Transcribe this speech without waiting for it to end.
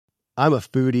I'm a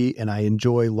foodie and I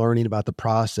enjoy learning about the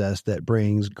process that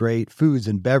brings great foods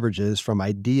and beverages from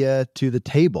idea to the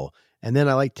table. And then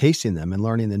I like tasting them and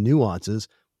learning the nuances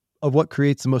of what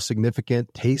creates the most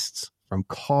significant tastes, from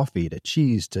coffee to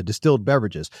cheese to distilled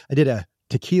beverages. I did a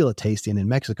tequila tasting in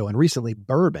Mexico and recently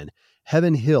bourbon.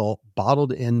 Heaven Hill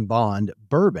bottled in bond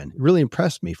bourbon really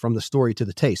impressed me from the story to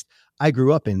the taste. I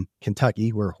grew up in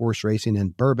Kentucky where horse racing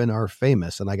and bourbon are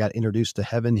famous, and I got introduced to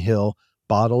Heaven Hill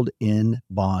bottled in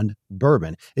bond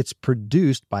bourbon. It's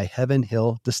produced by Heaven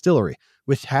Hill Distillery,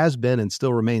 which has been and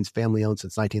still remains family owned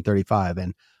since 1935.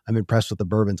 And I'm impressed with the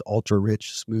bourbon's ultra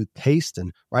rich, smooth taste.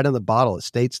 And right on the bottle, it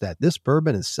states that this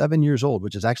bourbon is 7 years old,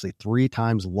 which is actually 3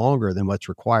 times longer than what's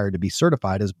required to be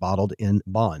certified as bottled in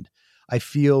bond. I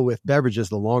feel with beverages,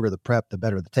 the longer the prep, the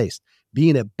better the taste.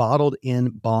 Being a bottled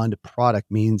in bond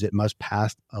product means it must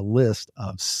pass a list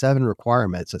of 7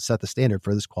 requirements that set the standard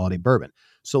for this quality bourbon.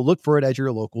 So look for it at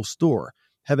your local store.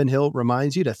 Heaven Hill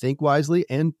reminds you to think wisely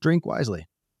and drink wisely.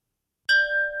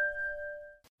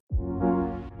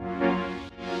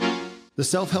 The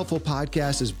Self-Helpful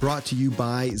Podcast is brought to you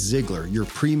by Ziglar, your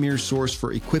premier source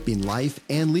for equipping life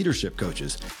and leadership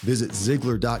coaches. Visit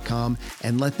Ziglar.com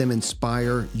and let them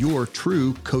inspire your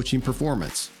true coaching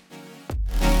performance.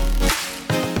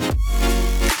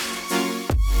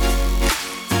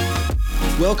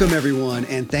 Welcome, everyone,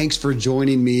 and thanks for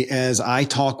joining me as I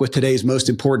talk with today's most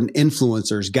important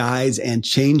influencers, guides, and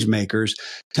change makers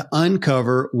to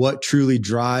uncover what truly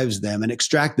drives them and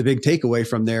extract the big takeaway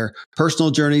from their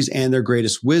personal journeys and their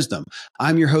greatest wisdom.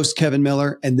 I'm your host, Kevin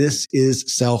Miller, and this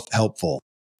is Self-Helpful.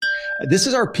 This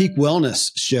is our peak wellness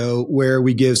show where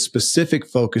we give specific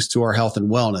focus to our health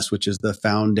and wellness, which is the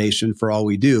foundation for all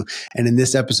we do. And in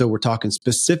this episode, we're talking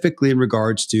specifically in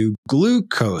regards to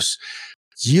glucose.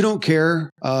 You don't care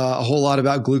a whole lot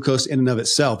about glucose in and of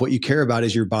itself. What you care about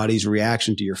is your body's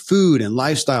reaction to your food and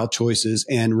lifestyle choices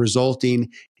and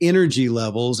resulting energy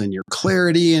levels and your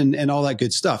clarity and all that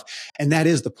good stuff. And that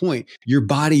is the point. Your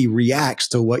body reacts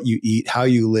to what you eat, how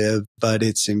you live, but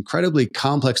it's incredibly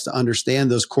complex to understand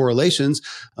those correlations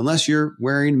unless you're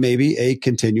wearing maybe a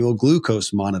continual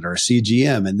glucose monitor,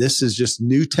 CGM. And this is just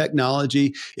new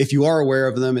technology. If you are aware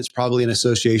of them, it's probably in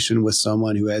association with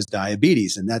someone who has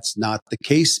diabetes, and that's not the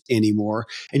case anymore.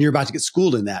 And you're about to get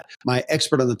schooled in that. My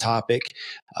expert on the topic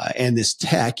and this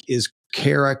tech is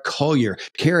Collier.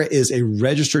 Kara is a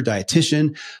registered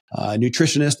dietitian,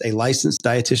 nutritionist, a licensed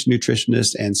dietitian,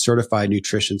 nutritionist, and certified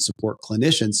nutrition support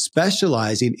clinician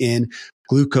specializing in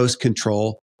glucose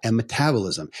control and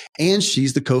metabolism. And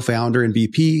she's the co-founder and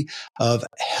VP of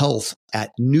health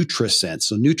at NutriSense.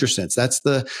 So NutriSense, that's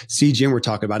the CGM we're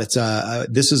talking about. It's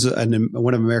this is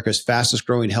one of America's fastest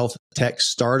growing health tech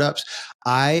startups.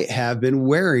 I have been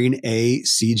wearing a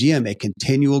CGM, a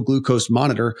continual glucose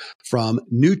monitor from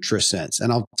NutriSense.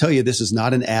 And I'll tell you, this is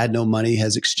not an ad. No money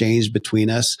has exchanged between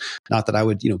us. Not that I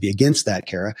would, be against that,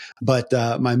 Kara. But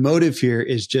my motive here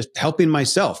is just helping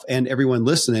myself and everyone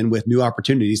listening with new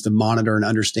opportunities to monitor and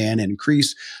understand and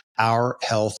increase our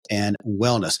health and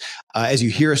wellness. As you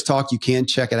hear us talk, you can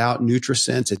check it out.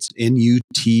 NutriSense. It's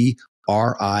NutriSense,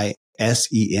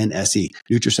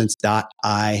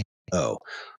 NutriSense.io.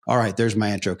 All right. There's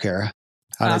my intro, Kara.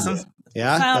 Awesome.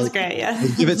 Yeah. Sounds great. Yeah.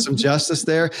 Give it some justice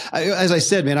there. As I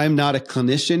said, man, I'm not a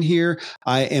clinician here.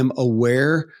 I am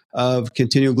aware of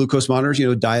continual glucose monitors,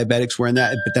 diabetics wearing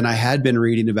that. But then I had been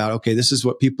reading about, okay, this is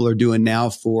what people are doing now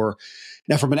from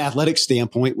an athletic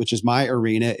standpoint, which is my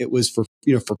arena. It was for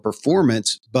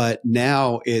performance, but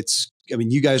now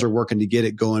you guys are working to get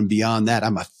it going beyond that.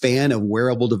 I'm a fan of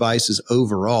wearable devices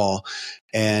overall.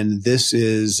 And this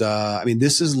is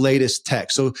latest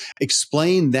tech. So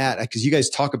explain that, because you guys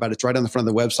talk about it. It's right on the front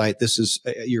of the website. This is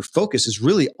your focus is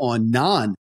really on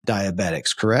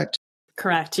non-diabetics, correct?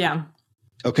 Correct. Yeah.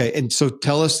 Okay. And so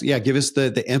tell us, give us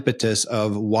the impetus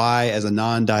of why, as a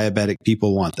non-diabetic,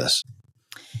 people want this.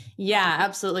 Yeah,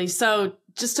 absolutely. So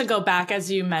just to go back, as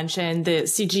you mentioned, the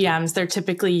CGMs, they're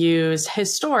typically used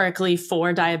historically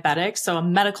for diabetics. So a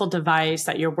medical device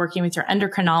that you're working with your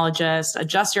endocrinologist,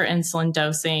 adjust your insulin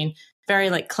dosing, very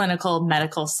clinical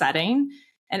medical setting.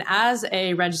 And as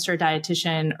a registered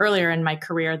dietitian earlier in my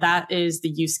career, that is the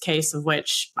use case of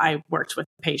which I worked with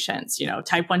patients,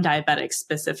 type 1 diabetics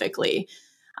specifically.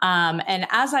 And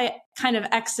as I kind of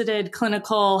exited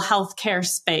clinical healthcare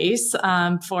space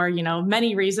for,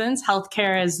 many reasons.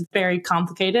 Healthcare is very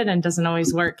complicated and doesn't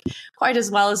always work quite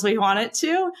as well as we want it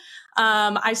to.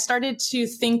 I started to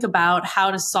think about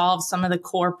how to solve some of the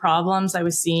core problems I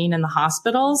was seeing in the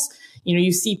hospitals.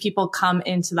 You see people come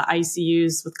into the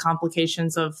ICUs with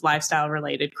complications of lifestyle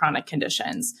related chronic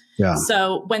conditions. Yeah.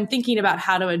 So when thinking about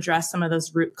how to address some of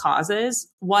those root causes,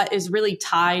 what is really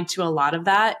tied to a lot of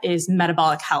that is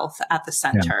metabolic health at the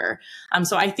center. Yeah.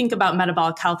 So I think about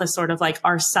metabolic health as sort of like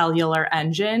our cellular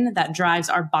engine that drives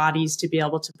our bodies to be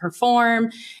able to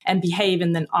perform and behave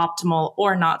in an optimal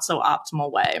or not so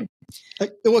optimal way.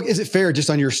 Well, is it fair just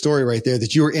on your story right there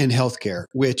that you were in healthcare,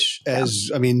 which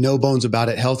no bones about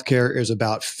it. Healthcare is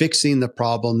about fixing the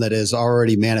problem that is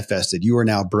already manifested. You are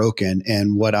now broken.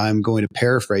 And what I'm going to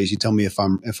paraphrase, you tell me if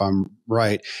I'm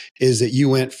right, is that you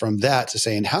went from that to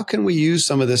saying, how can we use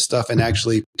some of this stuff and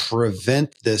actually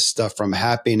prevent this stuff from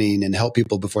happening and help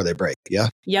people before they break? Yeah.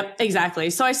 Yep, exactly.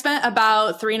 So I spent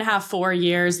about 3.5, 4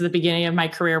 years at the beginning of my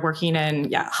career working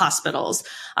in hospitals,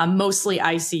 mostly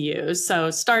ICUs.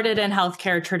 So started in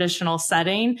healthcare traditional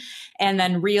setting and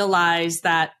then realized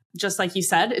that just like you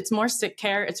said, it's more sick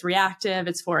care, it's reactive,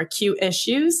 it's for acute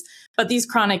issues. But these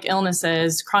chronic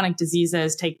illnesses, chronic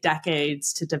diseases take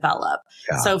decades to develop.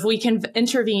 Yeah. So if we can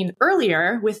intervene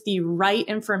earlier with the right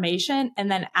information and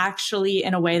then actually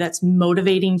in a way that's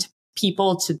motivating to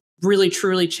people to really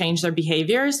truly change their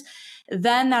behaviors,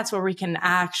 then that's where we can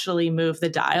actually move the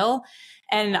dial.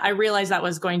 And I realized that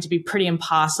was going to be pretty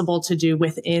impossible to do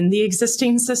within the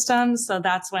existing system. So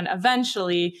that's when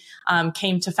eventually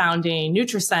came to founding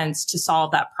NutriSense to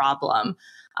solve that problem.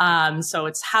 So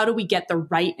it's how do we get the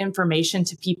right information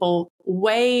to people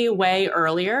way, way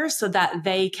earlier so that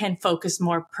they can focus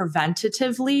more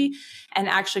preventatively and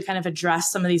actually kind of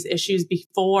address some of these issues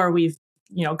before we've,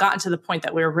 gotten to the point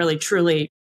that we're really truly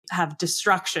have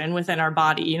destruction within our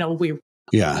body. We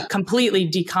completely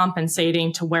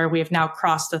decompensating to where we have now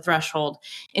crossed the threshold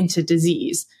into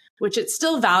disease, which it's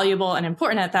still valuable and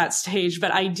important at that stage.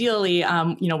 But ideally,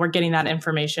 we're getting that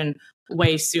information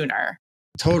way sooner.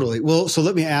 Totally. Well, so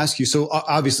let me ask you. So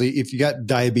obviously, if you got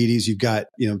diabetes, you've got,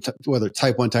 whether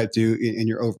type 1, type 2, and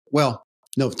you're over,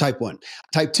 type 1.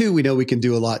 Type 2, we know we can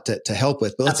do a lot to help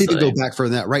with. But let's even go back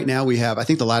further than that. Right now, we have, I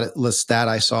think the last stat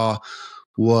I saw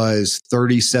was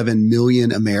 37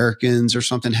 million Americans or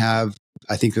something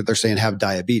I think that they're saying have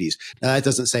diabetes. Now that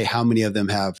doesn't say how many of them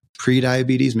have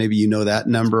pre-diabetes. Maybe you know that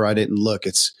number. I didn't look.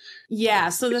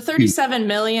 So the 37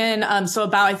 million, so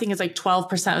about, I think it's like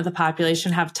 12% of the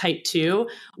population have type 2,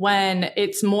 when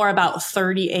it's more about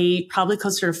 38, probably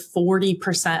closer to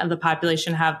 40% of the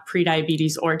population have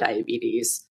pre-diabetes or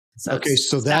diabetes. So okay,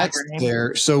 so that's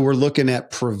there. So we're looking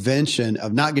at prevention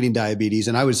of not getting diabetes.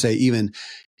 And I would say even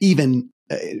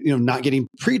not getting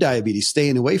pre-diabetes,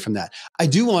 staying away from that. I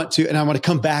do want to, and I want to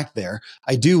come back there.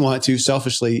 I do want to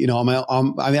selfishly,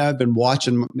 I've been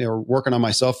watching, working on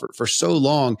myself for so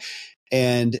long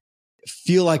and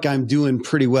feel like I'm doing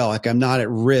pretty well. Like I'm not at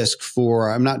risk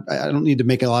I don't need to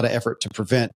make a lot of effort to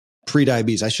prevent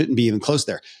pre-diabetes. I shouldn't be even close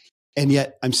there. And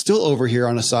yet I'm still over here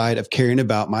on the side of caring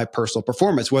about my personal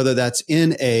performance, whether that's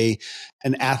in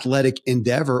an athletic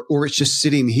endeavor or it's just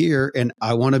sitting here and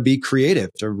I want to be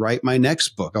creative to write my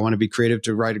next book. I want to be creative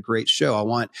to write a great show. I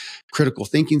want critical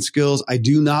thinking skills. I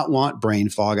do not want brain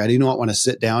fog. I do not want to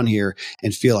sit down here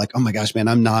and feel like, oh my gosh, man,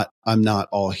 I'm not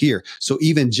all here. So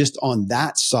even just on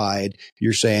that side,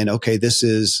 you're saying, okay, this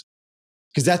is,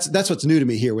 because that's what's new to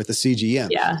me here with the CGM.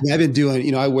 Yeah. I've been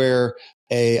doing, I wear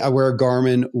a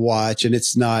Garmin watch and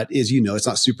it's not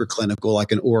super clinical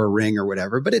like an Oura Ring or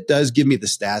whatever, but it does give me the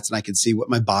stats and I can see what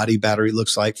my body battery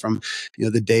looks like from,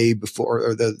 the day before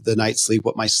or the night sleep,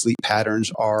 what my sleep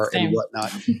patterns are and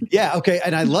whatnot. Yeah. Okay.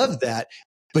 And I love that,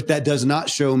 but that does not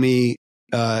show me,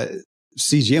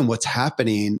 CGM, what's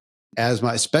happening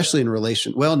especially in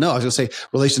relation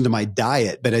to my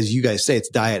diet, but as you guys say, it's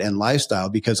diet and lifestyle,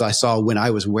 because I saw when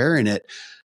I was wearing it,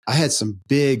 I had some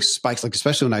big spikes, like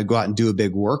especially when I go out and do a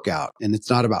big workout and it's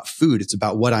not about food, it's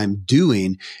about what I'm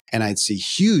doing. And I'd see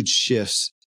huge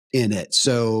shifts in it.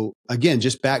 So again,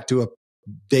 just back to a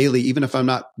daily, even if I'm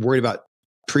not worried about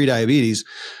pre-diabetes,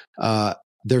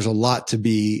 there's a lot to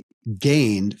be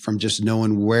gained from just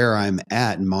knowing where I'm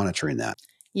at and monitoring that.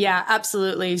 Yeah,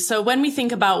 absolutely. So when we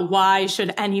think about why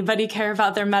should anybody care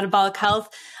about their metabolic health,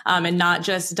 and not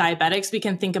just diabetics, we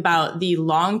can think about the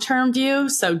long-term view.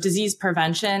 So disease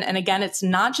prevention. And again, it's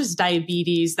not just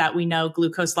diabetes that we know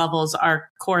glucose levels are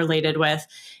correlated with.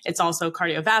 It's also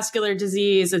cardiovascular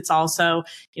disease. It's also,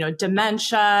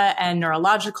 dementia and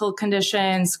neurological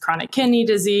conditions, chronic kidney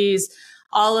disease.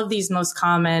 all of these most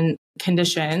common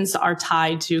conditions are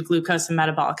tied to glucose and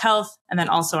metabolic health, and then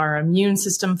also our immune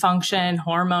system function,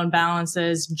 hormone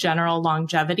balances, general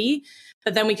longevity.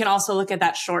 But then we can also look at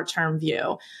that short-term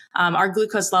view. Our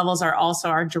glucose levels are also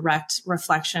our direct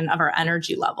reflection of our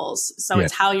energy levels. So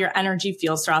It's how your energy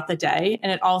feels throughout the day.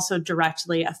 And it also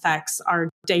directly affects our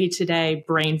day-to-day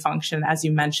brain function, as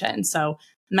you mentioned. So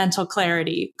mental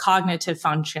clarity, cognitive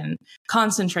function,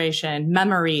 concentration,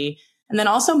 memory, and then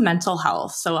also mental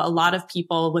health. So a lot of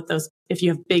people with those, if you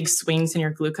have big swings in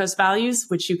your glucose values,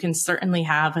 which you can certainly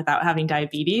have without having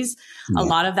diabetes, a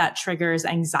lot of that triggers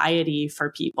anxiety for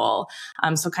people.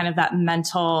 So kind of that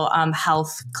mental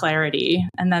health clarity.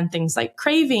 And then things like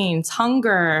cravings,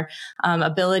 hunger,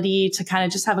 ability to kind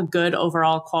of just have a good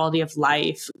overall quality of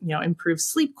life, improve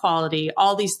sleep quality.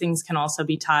 All these things can also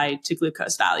be tied to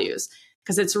glucose values,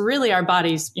 because it's really our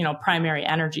body's, primary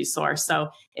energy source. So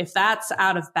if that's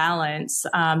out of balance,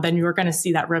 then you're going to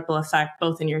see that ripple effect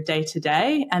both in your day to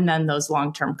day and then those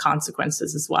long-term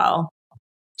consequences as well.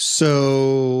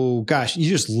 So, gosh, you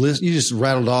just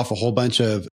rattled off a whole bunch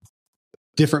of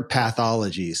different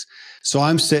pathologies. So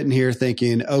I'm sitting here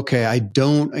thinking, okay, I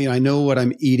know what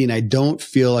I'm eating. I don't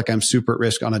feel like I'm super at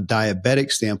risk on a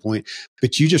diabetic standpoint,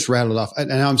 but you just rattled off. And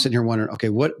now I'm sitting here wondering, okay,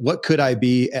 what could I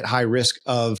be at high risk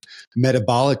of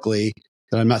metabolically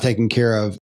that I'm not taking care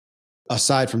of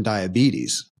aside from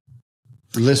diabetes?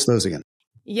 List those again.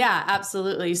 Yeah,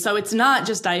 absolutely. So it's not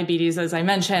just diabetes, as I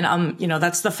mentioned.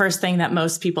 That's the first thing that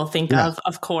most people think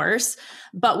of course.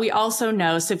 But we also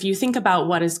know, so if you think about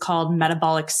what is called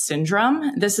metabolic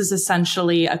syndrome, this is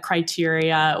essentially a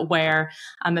criteria where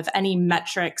if any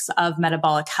metrics of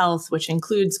metabolic health, which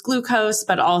includes glucose,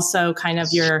 but also kind of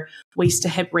your waist to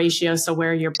hip ratio, so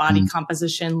where your body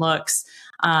composition looks,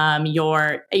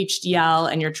 your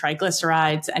HDL and your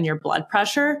triglycerides and your blood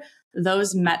pressure,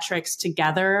 those metrics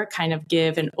together kind of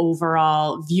give an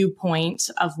overall viewpoint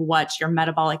of what your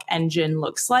metabolic engine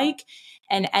looks like.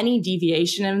 And any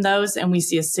deviation in those, and we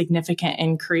see a significant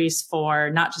increase for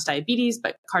not just diabetes,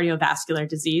 but cardiovascular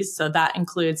disease. So that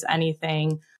includes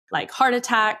anything like heart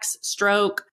attacks,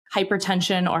 stroke,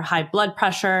 hypertension, or high blood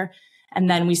pressure. And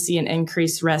then we see an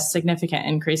significant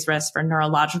increased risk for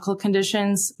neurological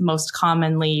conditions. Most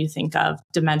commonly, you think of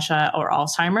dementia or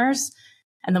Alzheimer's.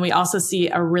 And then we also see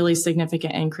a really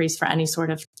significant increase for any sort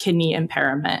of kidney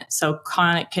impairment. So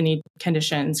chronic kidney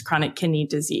conditions, chronic kidney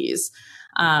disease.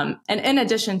 And in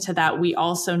addition to that, we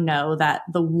also know that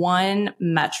the one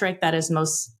metric that is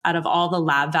most, out of all the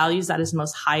lab values, that is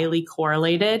most highly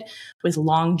correlated with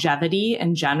longevity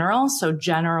in general. So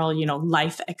general,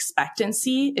 life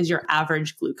expectancy is your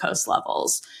average glucose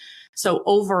levels. So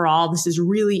overall, this is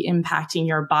really impacting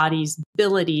your body's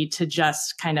ability to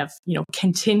just kind of,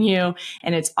 continue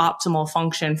in its optimal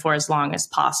function for as long as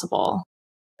possible.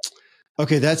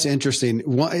 Okay, that's interesting.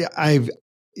 I've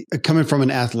coming from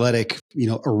an athletic,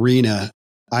 arena,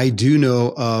 I do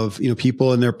know of,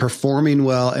 people and they're performing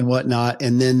well and whatnot,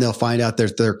 and then they'll find out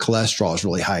that their cholesterol is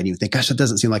really high, and you think, gosh, that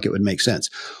doesn't seem like it would make sense.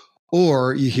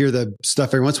 Or you hear the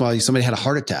stuff every once in a while, somebody had a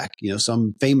heart attack,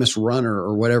 some famous runner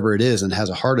or whatever it is and has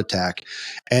a heart attack.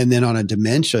 And then on a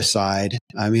dementia side,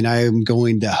 I am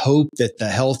going to hope that the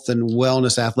health and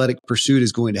wellness athletic pursuit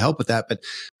is going to help with that. But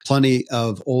plenty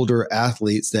of older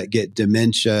athletes that get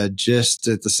dementia just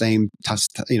at the same,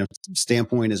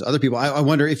 standpoint as other people. I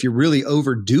wonder if you're really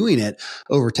overdoing it,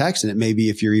 overtaxing it, maybe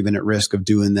if you're even at risk of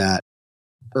doing that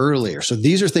earlier. So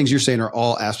these are things you're saying are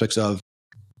all aspects of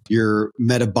your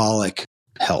metabolic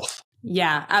health.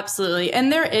 Yeah, absolutely.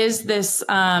 And there is this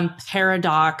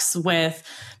paradox with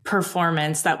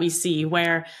performance that we see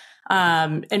where,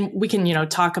 and we can,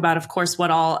 talk about, of course,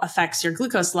 what all affects your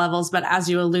glucose levels. But as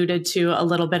you alluded to a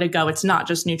little bit ago, it's not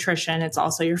just nutrition. It's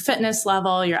also your fitness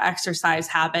level, your exercise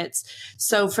habits.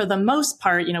 So for the most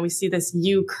part, we see this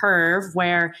U curve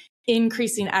where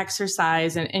increasing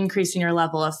exercise and increasing your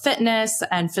level of fitness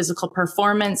and physical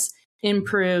performance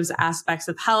improves aspects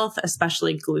of health,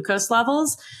 especially glucose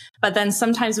levels. But then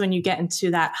sometimes when you get into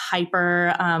that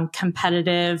hyper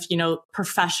competitive,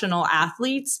 professional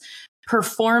athletes,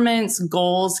 performance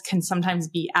goals can sometimes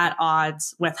be at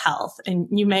odds with health. And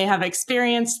you may have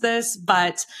experienced this,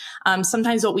 but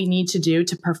sometimes what we need to do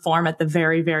to perform at the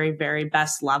very, very, very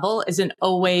best level isn't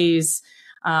always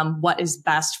what is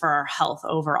best for our health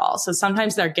overall. So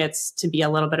sometimes there gets to be a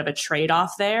little bit of a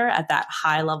trade-off there at that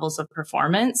high levels of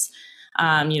performance.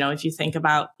 If you think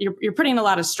about, you're putting a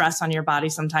lot of stress on your body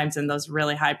sometimes in those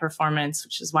really high performance,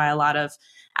 which is why a lot of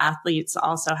athletes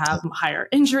also have higher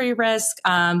injury risk.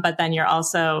 But then you're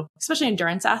also, especially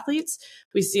endurance athletes,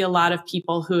 we see a lot of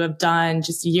people who have done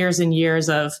just years and years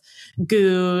of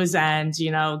goos and,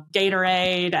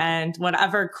 Gatorade and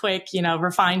whatever quick,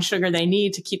 refined sugar they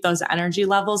need to keep those energy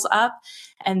levels up.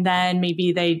 And then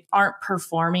maybe they aren't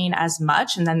performing as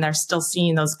much. And then they're still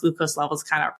seeing those glucose levels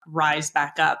kind of rise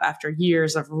back up after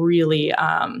years of really,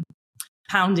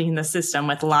 pounding the system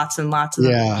with lots and lots of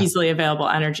easily available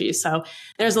energy. So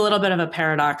there's a little bit of a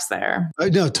paradox there.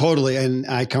 No, totally. And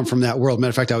I come from that world. Matter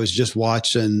of fact, I was just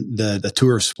watching the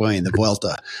Tour of Spain, the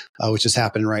Vuelta, which is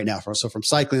happening right now. So from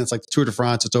cycling, it's like the Tour de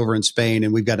France, it's over in Spain.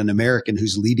 And we've got an American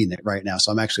who's leading it right now.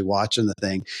 So I'm actually watching the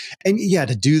thing. And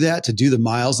to do that, to do the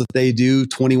miles that they do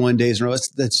 21 days in a row,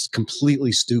 that's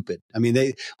completely stupid. I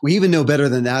mean, we even know better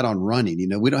than that on running.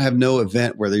 We don't have no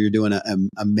event where you're doing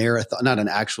a marathon, not an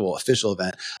actual official event,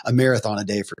 a marathon a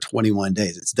day for 21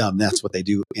 days. It's dumb. That's what they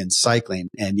do in cycling.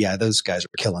 And those guys are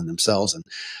killing themselves. And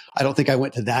I don't think I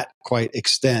went to that quite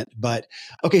extent, but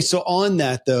okay. So on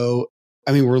that though,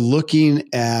 I mean, we're looking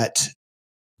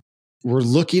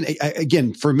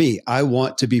again, for me, I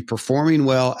want to be performing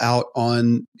well out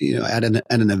on, at an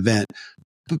event.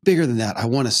 But bigger than that, I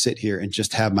want to sit here and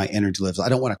just have my energy levels. I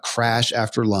don't want to crash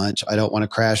after lunch. I don't want to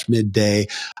crash midday.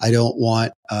 I don't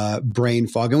want brain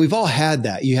fog. And we've all had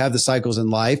that. You have the cycles in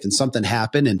life and something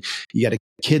happened and you got a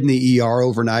kid in the ER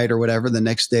overnight or whatever. The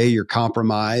next day you're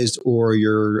compromised or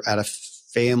you're at a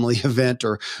family event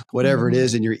or whatever it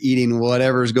is, and you're eating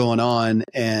whatever's going on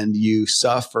and you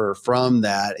suffer from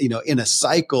that, in a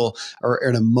cycle or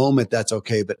in a moment, that's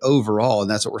okay. But overall,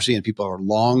 and that's what we're seeing, people are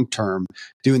long-term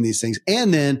doing these things.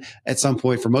 And then at some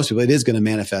point for most people, it is going to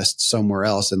manifest somewhere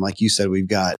else. And like you said, we've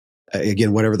got,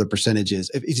 again, whatever the percentage is.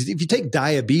 If you take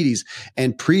diabetes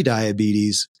and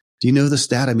pre-diabetes, do you know the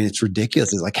stat? I mean, it's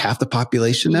ridiculous. It's like half the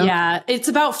population now. Yeah, it's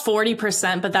about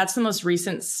 40%, but that's the most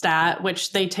recent stat,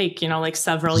 which they take,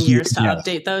 several years to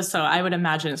update those. So I would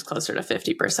imagine it's closer to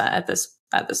 50% at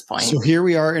this point. So here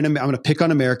we are, and I'm going to pick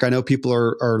on America. I know people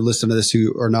are listening to this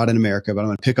who are not in America, but I'm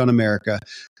going to pick on America,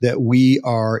 that we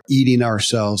are eating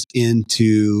ourselves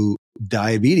into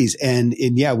diabetes. And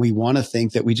we want to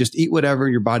think that we just eat whatever,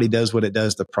 your body does what it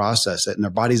does to process it. And our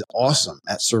body's awesome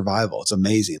at survival. It's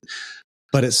amazing.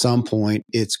 But at some point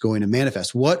it's going to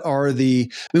manifest. We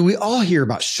all hear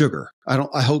about sugar.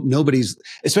 I hope nobody's,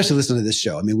 especially listening to this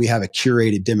show. I mean, we have a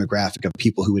curated demographic of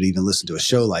people who would even listen to a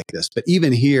show like this. But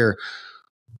even here,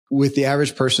 with the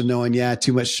average person knowing,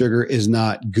 too much sugar is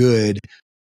not good,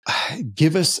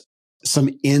 give us some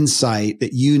insight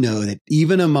that that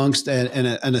even amongst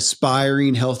an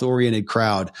aspiring, health-oriented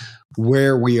crowd,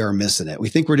 where we are missing it. We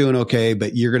think we're doing okay,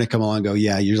 but you're going to come along and go,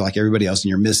 you're like everybody else and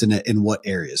you're missing it in what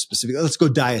areas specifically? Let's go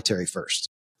dietary first.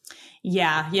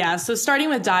 Yeah. So starting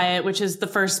with diet, which is the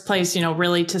first place,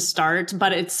 really to start,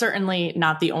 but it's certainly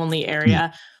not the only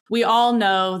area. We all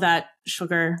know that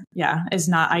sugar, is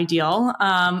not ideal.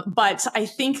 But I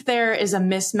think there is a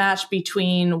mismatch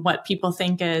between what people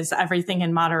think is everything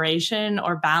in moderation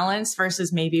or balance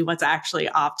versus maybe what's actually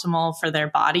optimal for their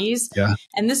bodies. Yeah.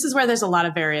 And this is where there's a lot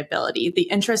of variability. The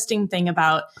interesting thing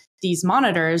about these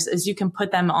monitors is you can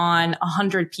put them on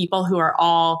 100 people who are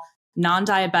all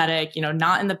non-diabetic,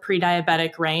 not in the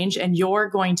pre-diabetic range, and you're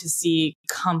going to see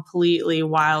completely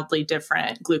wildly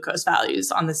different glucose values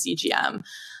on the CGM.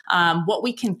 What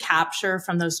we can capture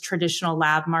from those traditional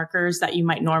lab markers that you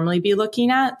might normally be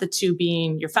looking at, the two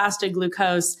being your fasted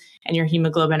glucose and your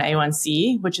hemoglobin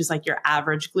A1C, which is like your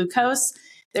average glucose.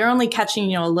 They're only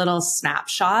catching, a little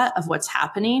snapshot of what's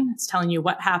happening. It's telling you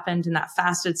what happened in that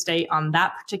fasted state on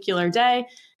that particular day,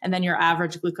 and then your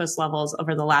average glucose levels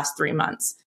over the last 3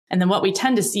 months. And then what we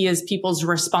tend to see is people's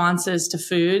responses to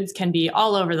foods can be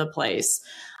all over the place.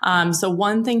 So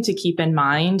one thing to keep in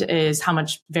mind is how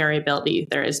much variability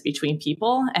there is between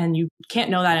people. And you can't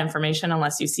know that information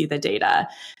unless you see the data.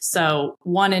 So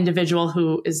one individual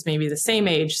who is maybe the same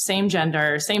age, same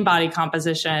gender, same body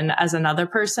composition as another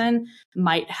person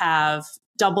might have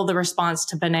double the response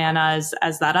to bananas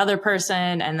as that other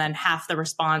person, and then half the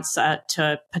response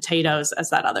to potatoes as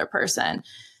that other person.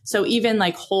 So even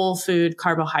like whole food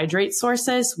carbohydrate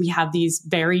sources, we have these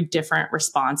very different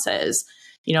responses.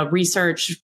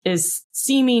 Research is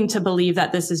seeming to believe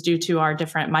that this is due to our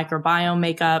different microbiome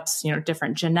makeups,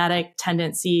 different genetic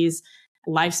tendencies,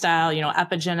 lifestyle,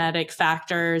 epigenetic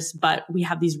factors, but we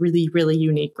have these really, really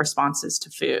unique responses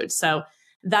to food. So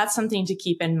That's something to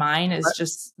keep in mind is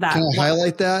just that. Can I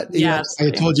highlight that? Yeah,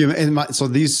 I told you, so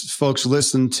these folks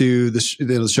listen to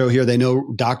the show here. They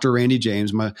know Dr. Randy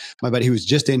James, my buddy, who was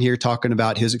just in here talking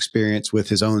about his experience with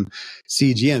his own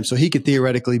CGM. So he could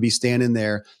theoretically be standing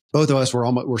there. Both of us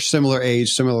we're similar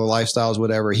age, similar lifestyles,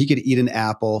 whatever. He could eat an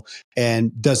apple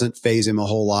and doesn't phase him a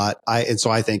whole lot. So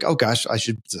I think, oh gosh,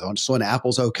 so an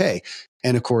apple's okay.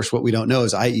 And of course, what we don't know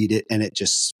is I eat it and it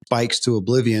just spikes to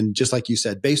oblivion, just like you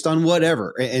said, based on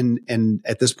whatever. And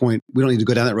at this point, we don't need to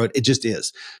go down that road. It just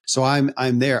is. So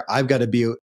I'm there. I've got to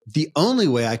be the only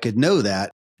way I could know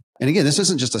that. And again, this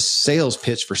isn't just a sales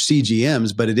pitch for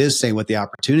CGMs, but it is saying what the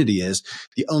opportunity is.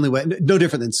 The only way, no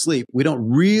different than sleep. We don't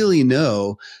really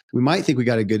know. We might think we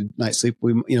got a good night's sleep.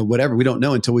 Whatever. We don't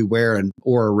know until we wear an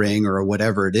Oura ring or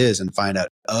whatever it is and find out,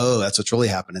 oh, that's what's really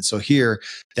happening. So here,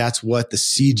 that's what the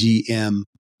CGM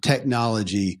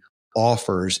technology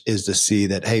offers, is to see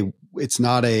that, hey, it's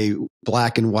not a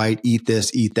black and white, eat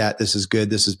this, eat that, this is good,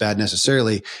 this is bad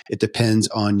necessarily. It depends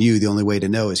on you. The only way to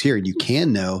know is here. And you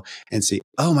can know and see,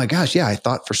 oh my gosh, yeah, I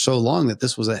thought for so long that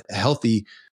this was a healthy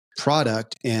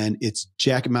product and it's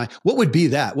jacking my, what would be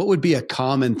that? What would be a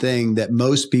common thing that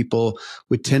most people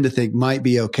would tend to think might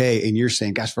be okay? And you're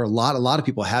saying, gosh, for a lot of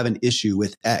people have an issue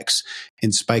with X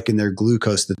and spiking their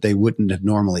glucose that they wouldn't have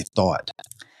normally thought.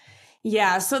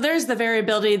 Yeah. So there's the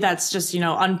variability that's just,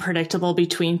 unpredictable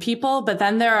between people. But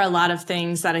then there are a lot of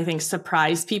things that I think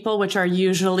surprise people, which are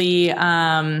usually,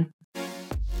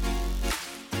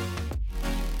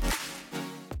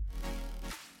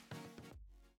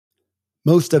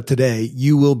 most of today,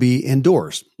 you will be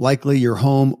indoors, likely your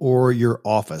home or your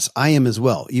office. I am as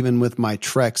well. Even with my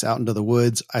treks out into the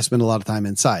woods, I spend a lot of time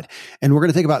inside. And we're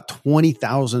going to think about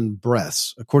 20,000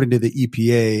 breaths. According to the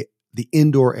EPA, the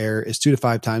indoor air is 2 to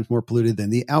 5 times more polluted than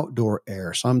the outdoor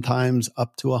air, sometimes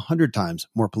up to 100 times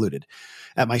more polluted.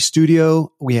 At my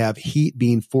studio, we have heat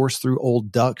being forced through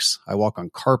old ducts. I walk on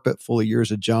carpet full of years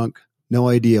of junk. No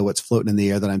idea what's floating in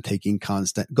the air that I'm taking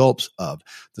constant gulps of.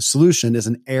 The solution is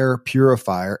an air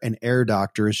purifier, and Air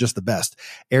Doctor is just the best.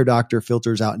 Air Doctor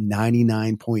filters out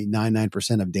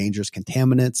 99.99% of dangerous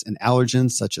contaminants and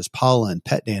allergens such as pollen,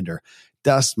 pet dander,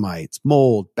 dust mites,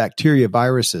 mold, bacteria,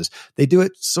 viruses. They do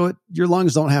it so your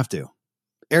lungs don't have to.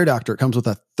 Air Doctor comes with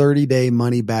a 30-day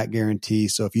money-back guarantee.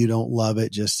 So if you don't love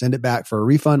it, just send it back for a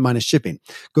refund minus shipping.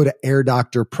 Go to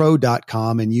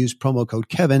airdoctorpro.com and use promo code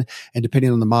Kevin. And depending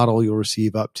on the model, you'll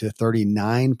receive up to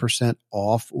 39%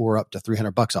 off or up to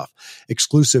 $300 off.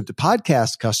 Exclusive to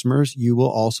podcast customers, you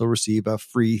will also receive a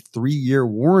free 3-year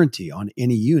warranty on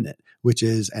any unit, which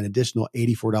is an additional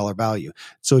 $84 value.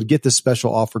 So to get this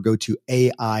special offer, go to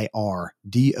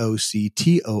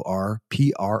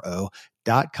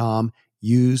airdoctorpro.com.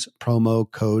 Use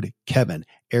promo code Kevin.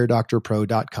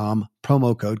 airdoctorpro.com,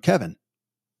 promo code Kevin.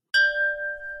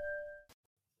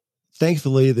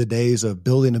 Thankfully, the days of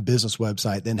building a business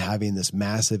website, then having this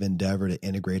massive endeavor to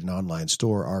integrate an online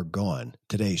store are gone.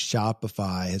 Today,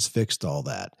 Shopify has fixed all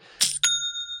that.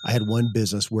 I had one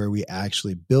business where we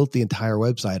actually built the entire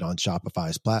website on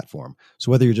Shopify's platform. So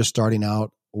whether you're just starting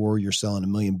out or you're selling $1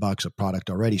 million of product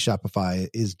already, Shopify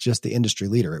is just the industry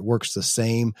leader. It works the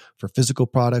same for physical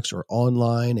products or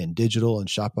online and digital, and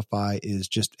Shopify is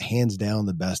just hands down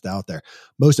the best out there.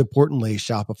 Most importantly,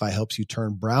 Shopify helps you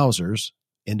turn browsers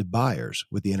into buyers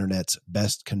with the internet's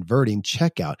best converting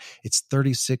checkout. It's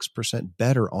 36%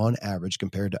 better on average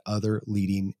compared to other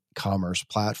leading commerce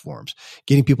platforms.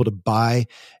 Getting people to buy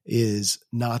is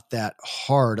not that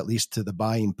hard, at least to the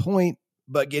buying point,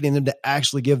 but getting them to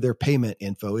actually give their payment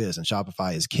info is, and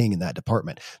Shopify is king in that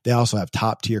department. They also have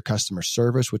top tier customer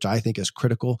service, which I think is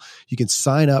critical. You can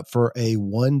sign up for a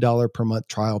 $1 per month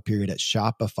trial period at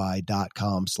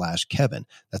shopify.com/Kevin.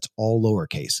 That's all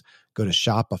lowercase. Go to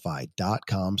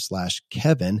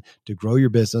shopify.com/Kevin to grow your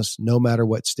business no matter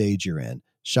what stage you're in.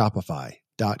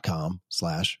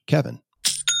 Shopify.com/Kevin.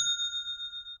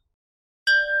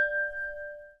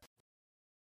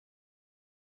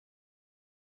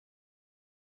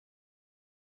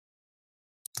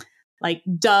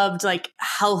 Dubbed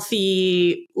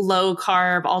healthy, low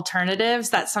carb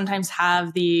alternatives that sometimes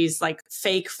have these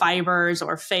fake fibers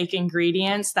or fake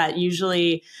ingredients that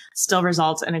usually still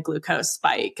result in a glucose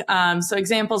spike. So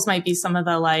examples might be some of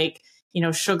the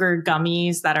sugar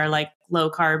gummies that are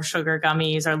low carb sugar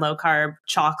gummies or low carb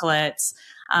chocolates.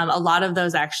 A lot of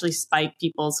those actually spike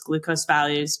people's glucose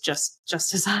values just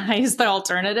as high as the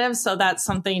alternatives. So that's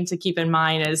something to keep in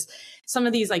mind is some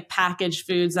of these packaged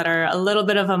foods that are a little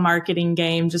bit of a marketing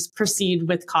game. Just proceed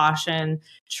with caution.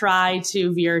 Try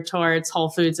to veer towards whole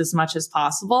foods as much as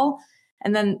possible.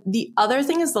 And then the other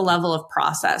thing is the level of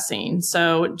processing.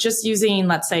 So just using,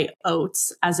 let's say,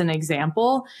 oats as an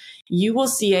example, you will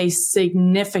see a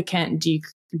significant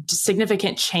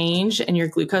change in your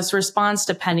glucose response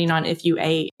depending on if you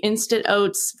ate instant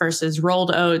oats versus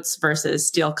rolled oats versus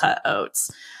steel cut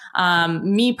oats.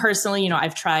 Me personally,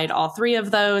 I've tried all three of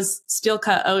those. Steel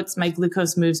cut oats, my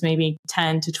glucose moves maybe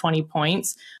 10 to 20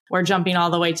 points. We're jumping all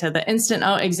the way to the instant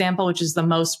oat example, which is the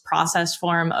most processed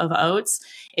form of oats.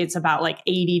 It's about like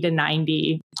 80 to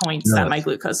 90 points that my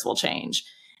glucose will change.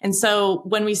 And so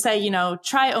when we say,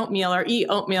 try oatmeal or eat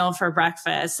oatmeal for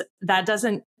breakfast,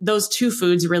 those two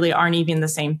foods really aren't even the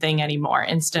same thing anymore.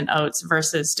 Instant oats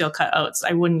versus steel cut oats.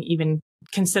 I wouldn't even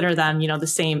consider them, the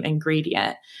same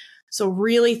ingredient. So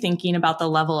really thinking about the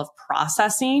level of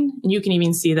processing, and you can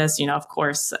even see this, of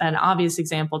course, an obvious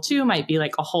example too might be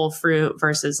like a whole fruit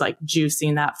versus like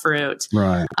juicing that fruit.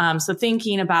 Right. So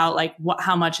thinking about like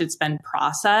how much it's been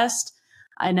processed.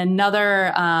 And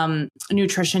another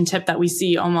nutrition tip that we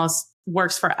see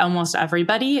works for almost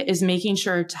everybody is making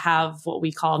sure to have what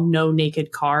we call no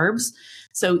naked carbs.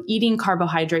 So eating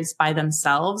carbohydrates by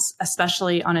themselves,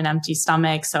 especially on an empty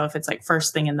stomach. So if it's like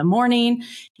first thing in the morning,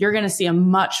 you're going to see a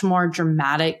much more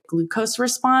dramatic glucose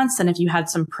response than if you had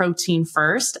some protein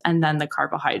first and then the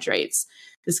carbohydrates.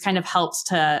 This kind of helps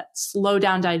to slow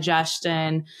down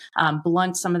digestion,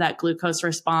 blunt some of that glucose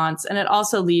response. And it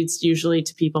also leads usually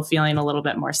to people feeling a little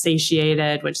bit more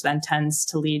satiated, which then tends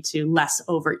to lead to less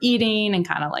overeating and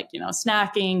kind of like,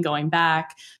 snacking, going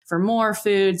back for more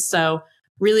food. So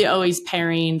really always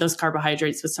pairing those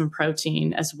carbohydrates with some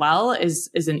protein as well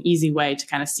is an easy way to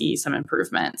kind of see some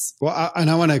improvements. Well,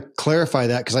 I want to clarify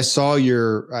that because I saw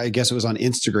I guess it was on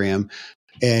Instagram,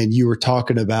 and you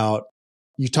talked about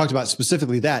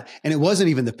specifically that. And it wasn't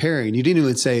even the pairing. You didn't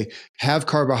even say have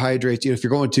carbohydrates. If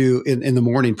you're going to in the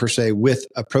morning per se with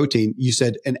a protein, you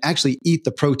said, and actually eat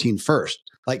the protein first,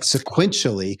 like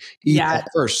sequentially eat that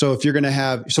first. So if you're going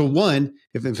to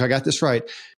if I got this right,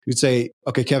 you'd say,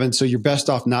 okay, Kevin, so you're best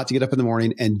off not to get up in the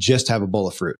morning and just have a bowl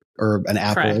of fruit or an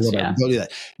apple or whatever. Yeah. Don't do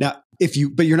that. Now,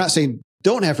 but you're not saying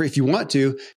don't have fruit. If you want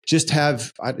to, just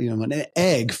have, an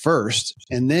egg first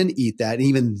and then eat that. And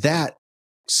even that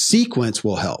sequence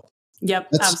will help. Yep,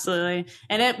 absolutely.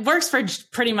 And it works for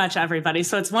pretty much everybody.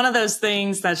 So it's one of those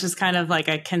things that's just kind of like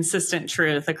a consistent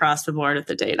truth across the board with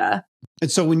the data. And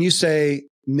so when you say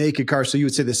naked carbs, so you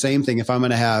would say the same thing if I'm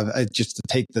going to have just to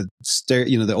take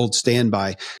the old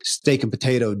standby steak and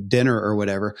potato dinner or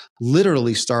whatever,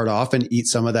 literally start off and eat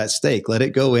some of that steak. Let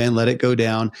it go in, let it go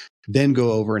down, then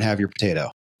go over and have your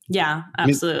potato. Yeah,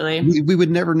 absolutely. I mean, we would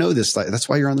never know this. That's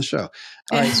why you're on the show.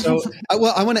 All right. So, I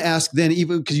want to ask then,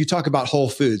 even because you talk about whole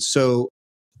foods. So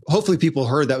hopefully people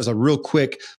heard that was a real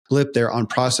quick blip there on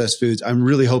processed foods. I'm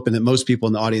really hoping that most people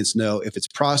in the audience know if it's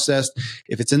processed,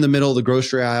 if it's in the middle of the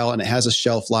grocery aisle and it has a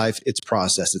shelf life, it's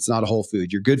processed. It's not a whole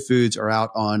food. Your good foods are out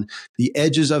on the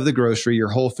edges of the grocery, your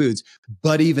whole foods.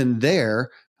 But even there,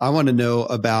 I want to know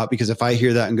about, because if I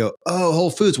hear that and go, oh,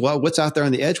 whole foods, well, what's out there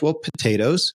on the edge? Well,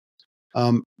 potatoes.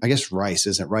 I guess rice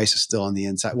isn't. Rice is still on the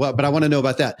inside. Well, but I want to know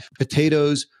about that.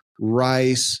 Potatoes,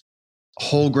 rice,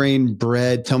 whole grain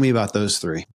bread. Tell me about those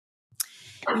three.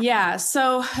 Yeah.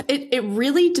 So it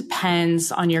really depends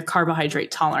on your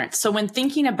carbohydrate tolerance. So when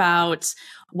thinking about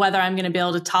whether I'm going to be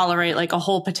able to tolerate like a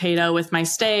whole potato with my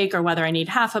steak, or whether I need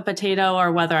half a potato,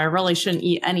 or whether I really shouldn't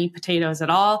eat any potatoes at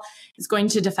all, it's going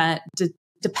to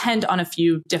depend on a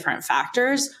few different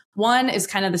factors. One is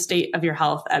kind of the state of your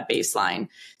health at baseline.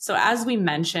 So as we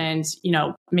mentioned,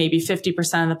 maybe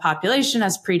 50% of the population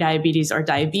has prediabetes or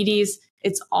diabetes.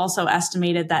 It's also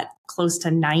estimated that close to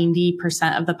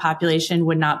 90% of the population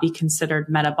would not be considered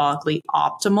metabolically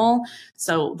optimal.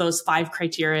 So those 5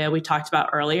 criteria we talked about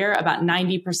earlier, about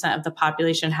 90% of the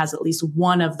population has at least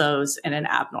one of those in an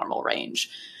abnormal range.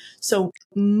 So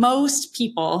most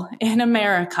people in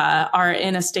America are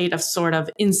in a state of sort of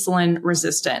insulin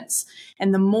resistance.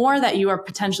 And the more that you are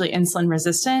potentially insulin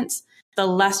resistant, the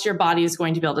less your body is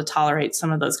going to be able to tolerate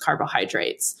some of those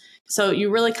carbohydrates. So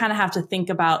you really kind of have to think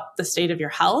about the state of your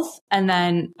health and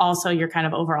then also your kind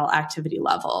of overall activity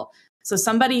level. So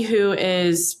somebody who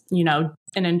is,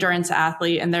 an endurance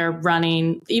athlete and they're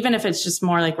running, even if it's just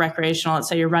more like recreational, let's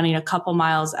say you're running a couple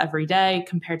miles every day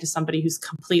compared to somebody who's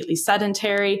completely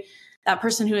sedentary, that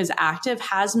person who is active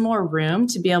has more room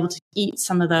to be able to eat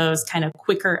some of those kind of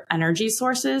quicker energy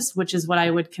sources, which is what I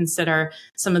would consider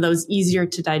some of those easier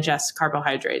to digest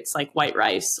carbohydrates like white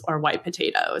rice or white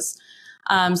potatoes.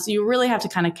 So you really have to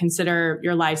kind of consider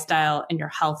your lifestyle and your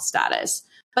health status.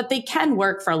 but they can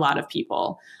work for a lot of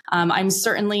people. I'm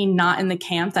certainly not in the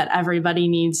camp that everybody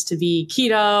needs to be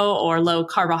keto or low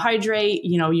carbohydrate.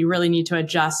 You really need to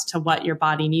adjust to what your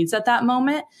body needs at that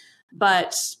moment.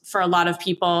 But for a lot of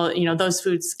people, those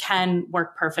foods can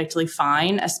work perfectly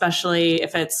fine, especially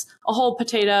if it's a whole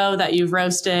potato that you've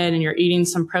roasted and you're eating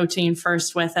some protein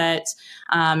first with it,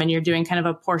 and you're doing kind of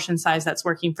a portion size that's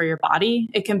working for your body.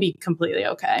 It can be completely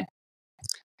okay.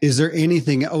 Is there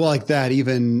anything like that?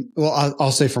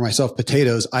 I'll say for myself,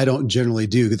 potatoes, I don't generally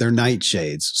do. They're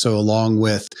nightshades. So along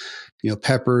with,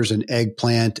 peppers and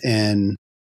eggplant and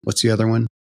what's the other one?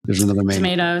 There's another main.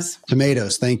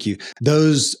 Tomatoes. Thank you.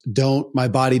 My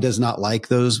body does not like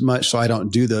those much. So I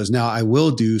don't do those. Now I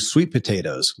will do sweet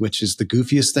potatoes, which is the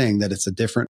goofiest thing that it's a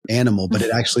different animal, but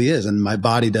it actually is. And my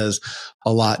body does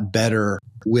a lot better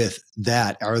with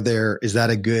that. Is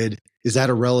that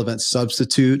a relevant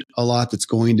substitute a lot that's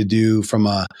going to do from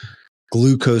a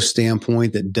glucose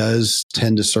standpoint that does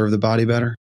tend to serve the body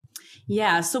better?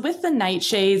 Yeah. So with the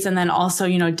nightshades and then also,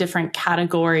 different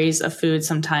categories of food,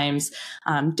 sometimes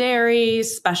dairy,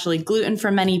 especially gluten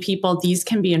for many people, these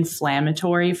can be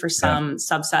inflammatory for some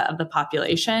subset of the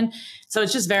population. So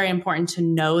it's just very important to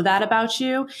know that about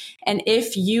you. And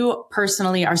if you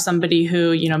personally are somebody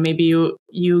who, maybe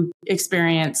you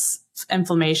experience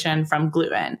inflammation from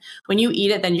gluten, when you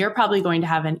eat it, then you're probably going to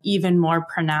have an even more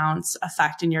pronounced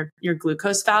effect in your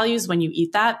glucose values when you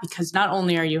eat that, because not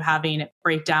only are you having it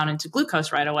break down into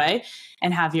glucose right away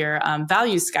and have your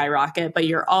values skyrocket, but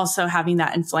you're also having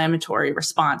that inflammatory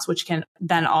response, which can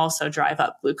then also drive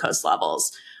up glucose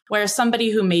levels. Whereas somebody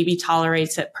who maybe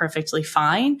tolerates it perfectly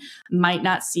fine might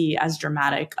not see as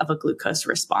dramatic of a glucose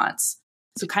response.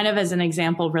 So kind of as an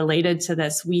example related to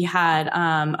this, we had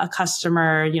a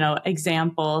customer,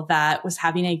 example that was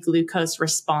having a glucose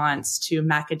response to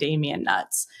macadamia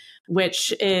nuts,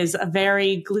 which is a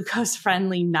very glucose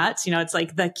friendly nut. It's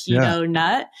like the keto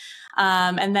nut.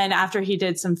 And then after he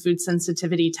did some food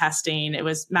sensitivity testing, it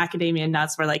was macadamia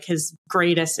nuts were like his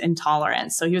greatest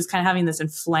intolerance. So he was kind of having this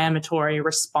inflammatory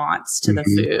response to the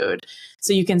food.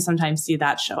 So you can sometimes see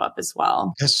that show up as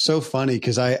well. That's so funny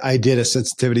because I did a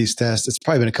sensitivities test. It's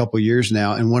probably been a couple of years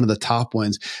now. And one of the top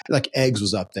ones, like eggs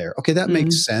was up there. Okay. That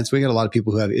makes sense. We got a lot of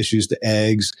people who have issues to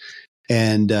eggs.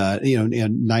 And,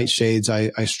 nightshades,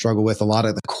 I struggle with a lot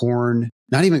of the corn,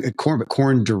 not even corn, but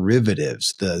corn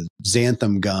derivatives, the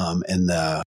xanthan gum and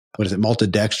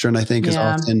maltodextrin, I think is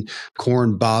often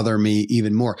corn bother me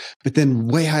even more. But then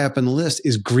way high up on the list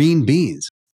is green beans.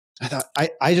 I thought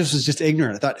I just was just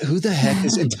ignorant. I thought, who the heck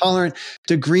is intolerant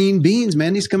to green beans,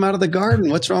 man? These come out of the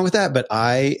garden. What's wrong with that? But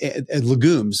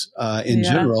legumes in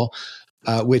general,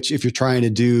 which if you're trying to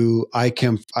do, I've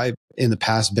in the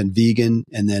past been vegan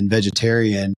and then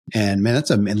vegetarian, and man,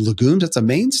 and legumes, that's a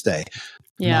mainstay.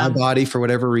 Yeah. My body, for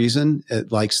whatever reason,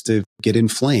 it likes to get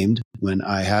inflamed when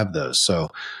I have those. So,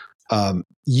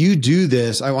 you do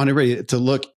this. I want everybody to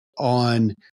look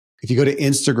on, if you go to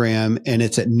Instagram and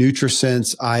it's at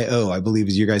NutriSense.io, I believe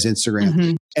is your guys'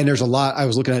 Instagram. And there's a lot, I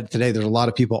was looking at it today. There's a lot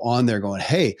of people on there going,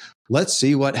 hey, let's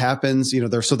see what happens. They're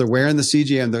wearing the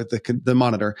CGM, the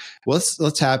monitor. Well,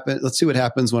 let's see what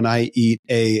happens when I eat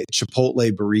a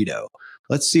Chipotle burrito.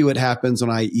 Let's see what happens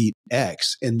when I eat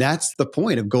X. And that's the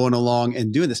point of going along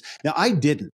and doing this. Now, I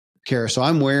didn't care. So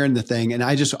I'm wearing the thing and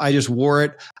I just wore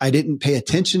it. I didn't pay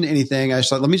attention to anything. I just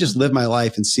thought, let me just live my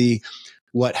life and see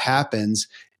what happens.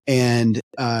 And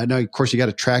now, of course, you got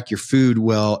to track your food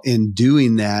well in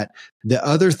doing that. The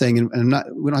other thing, and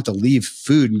we don't have to leave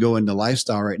food and go into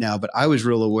lifestyle right now, but I was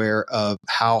real aware of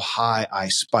how high I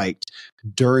spiked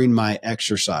during my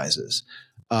exercises.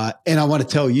 And I want to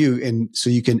tell you, and so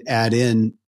you can add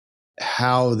in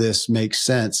how this makes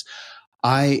sense.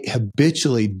 I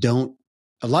habitually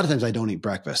a lot of times I don't eat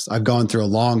breakfast. I've gone through a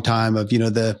long time of,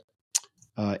 the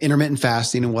intermittent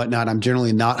fasting and whatnot. I'm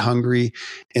generally not hungry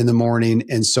in the morning.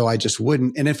 And so I just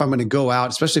wouldn't. And if I'm going to go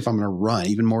out, especially if I'm going to run,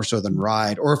 even more so than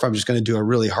ride, or if I'm just going to do a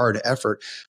really hard effort,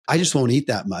 I just won't eat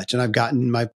that much. And I've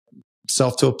gotten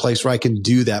myself to a place where I can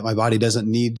do that. My body doesn't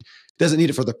need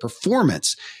it for the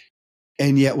performance.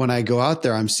 And yet when I go out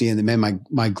there, I'm seeing that, man,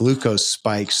 my glucose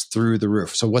spikes through the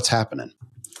roof. So what's happening?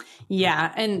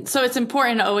 Yeah. And so it's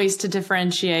important always to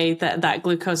differentiate that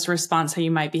glucose response, how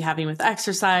you might be having with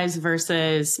exercise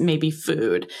versus maybe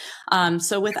food.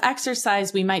 So with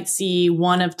exercise, we might see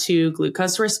one of two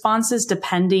glucose responses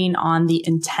depending on the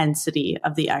intensity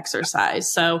of the exercise.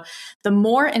 So the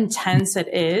more intense it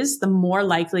is, the more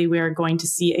likely we are going to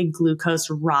see a glucose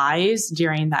rise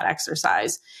during that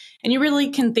exercise. And you really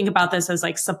can think about this as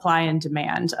like supply and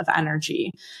demand of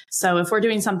energy. So if we're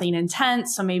doing something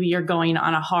intense, so maybe you're going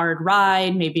on a hard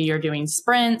ride, maybe you're doing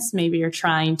sprints, maybe you're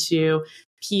trying to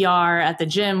PR at the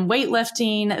gym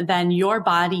weightlifting, then your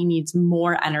body needs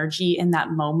more energy in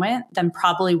that moment than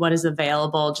probably what is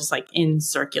available just like in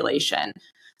circulation.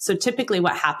 So typically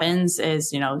what happens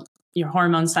is, your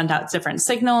hormones send out different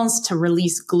signals to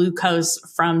release glucose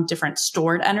from different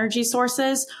stored energy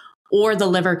sources, or the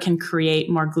liver can create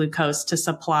more glucose to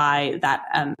supply that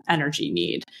energy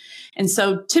need. And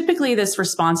so typically this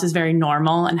response is very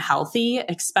normal and healthy,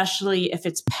 especially if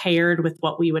it's paired with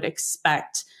what we would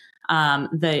expect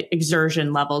the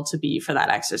exertion level to be for that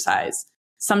exercise.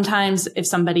 Sometimes if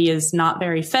somebody is not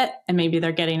very fit and maybe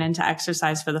they're getting into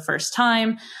exercise for the first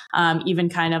time, even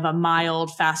kind of a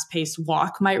mild, fast-paced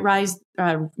walk might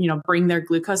bring their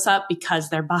glucose up because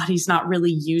their body's not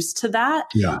really used to that.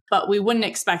 Yeah. But we wouldn't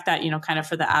expect that, kind of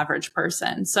for the average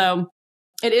person. So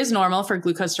it is normal for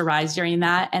glucose to rise during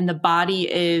that, and the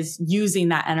body is using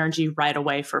that energy right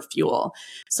away for fuel.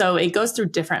 So it goes through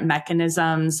different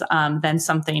mechanisms than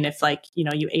something if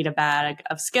you ate a bag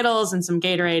of Skittles and some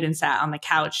Gatorade and sat on the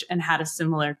couch and had a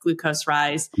similar glucose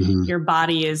rise. Mm-hmm. Your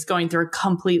body is going through a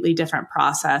completely different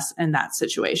process in that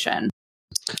situation.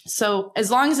 So as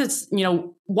long as it's,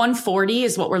 140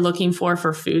 is what we're looking for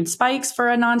food spikes for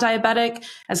a non-diabetic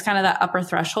as kind of that upper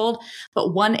threshold.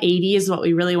 But 180 is what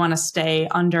we really want to stay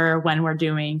under when we're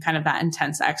doing kind of that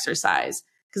intense exercise.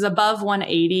 Because above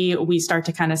 180, we start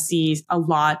to kind of see a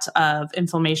lot of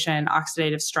inflammation,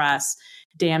 oxidative stress,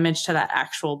 damage to that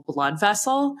actual blood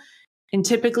vessel. And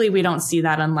typically we don't see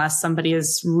that unless somebody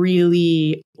is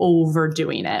really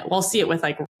overdoing it. We'll see it with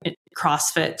like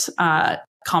CrossFit,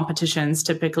 competitions,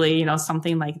 typically,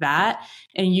 something like that.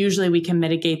 And usually we can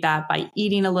mitigate that by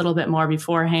eating a little bit more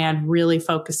beforehand, really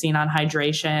focusing on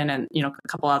hydration and, a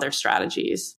couple other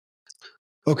strategies.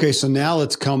 Okay. So now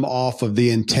let's come off of the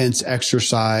intense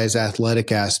exercise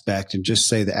athletic aspect and just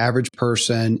say the average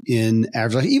person in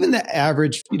average life, even the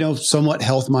average, somewhat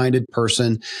health-minded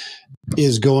person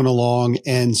is going along.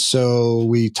 And so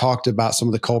we talked about some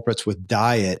of the culprits with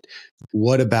diet.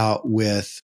 What about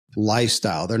with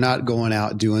lifestyle? They're not going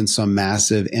out doing some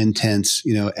massive, intense,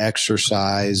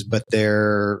 exercise, but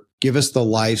give us the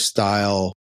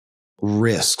lifestyle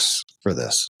risks for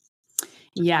this.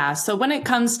 Yeah. So when it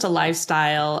comes to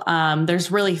lifestyle,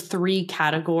 there's really 3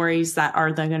 categories that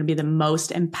are going to be the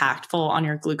most impactful on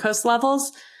your glucose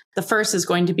levels. The first is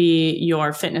going to be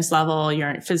your fitness level,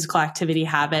 your physical activity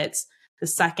habits. The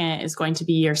second is going to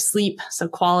be your sleep, so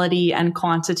quality and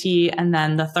quantity. And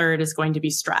then the third is going to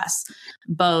be stress,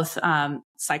 both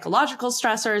psychological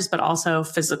stressors, but also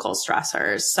physical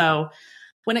stressors. So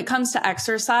when it comes to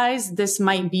exercise, this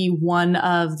might be one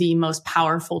of the most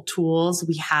powerful tools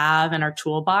we have in our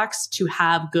toolbox to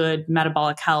have good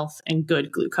metabolic health and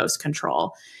good glucose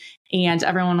control. And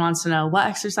everyone wants to know what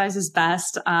exercise is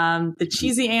best. The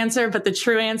cheesy answer, but the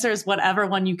true answer is whatever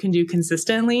one you can do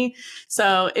consistently.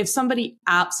 So if somebody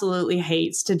absolutely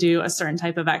hates to do a certain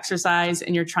type of exercise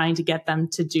and you're trying to get them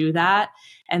to do that,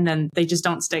 and then they just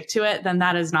don't stick to it, then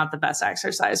that is not the best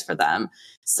exercise for them.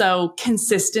 So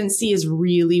consistency is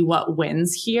really what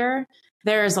wins here.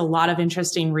 There is a lot of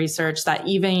interesting research that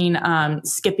even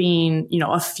skipping,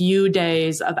 a few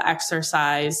days of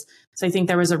exercise. So I think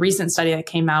there was a recent study that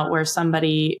came out where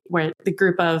the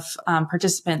group of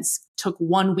participants took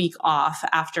 1 week off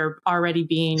after already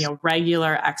being,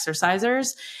 regular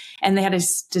exercisers. And they had a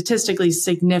statistically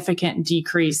significant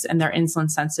decrease in their insulin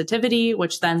sensitivity,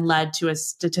 which then led to a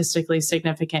statistically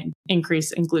significant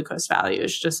increase in glucose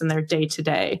values just in their day to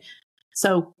day.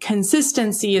 So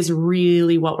consistency is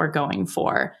really what we're going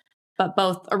for. But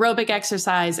both aerobic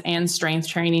exercise and strength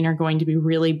training are going to be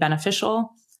really beneficial.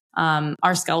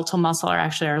 Our skeletal muscle are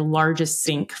actually our largest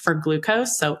sink for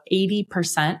glucose. So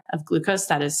 80% of glucose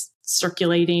that is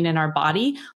circulating in our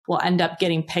body will end up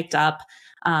getting picked up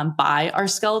by our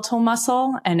skeletal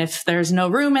muscle. And if there's no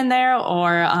room in there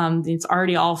or it's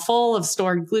already all full of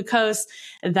stored glucose,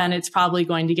 then it's probably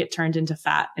going to get turned into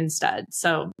fat instead.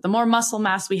 So the more muscle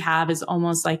mass we have is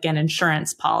almost like an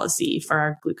insurance policy for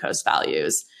our glucose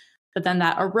values. But then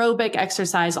that aerobic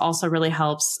exercise also really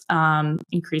helps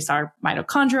increase our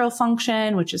mitochondrial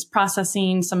function, which is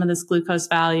processing some of this glucose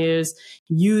values,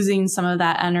 using some of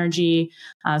that energy.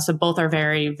 So both are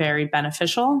very, very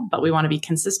beneficial, but we want to be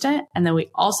consistent. And then we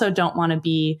also don't want to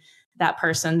be that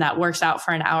person that works out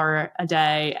for an hour a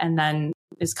day and then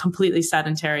is completely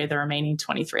sedentary the remaining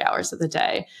 23 hours of the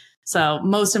day. So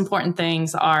most important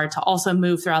things are to also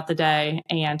move throughout the day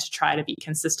and to try to be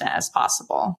consistent as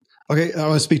possible. Okay, I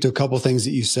want to speak to a couple of things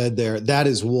that you said there.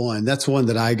 That's one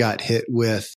that I got hit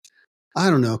with, I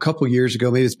don't know, a couple of years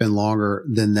ago. Maybe it's been longer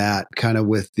than that, kind of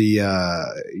with the,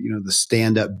 the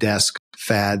stand-up desk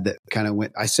fad that kind of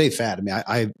went, I say fad. I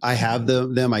mean, I have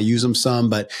them, I use them some,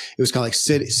 but it was kind of like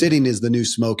sitting is the new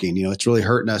smoking, it's really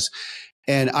hurting us.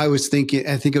 And I was thinking,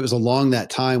 I think it was along that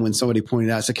time when somebody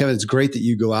pointed out, so Kevin, it's great that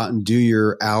you go out and do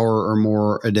your hour or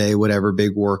more a day, whatever,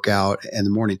 big workout in the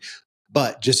morning.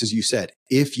 But just as you said,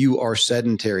 if you are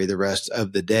sedentary the rest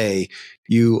of the day,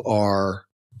 you are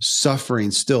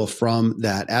suffering still from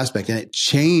that aspect. And it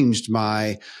changed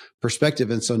my perspective.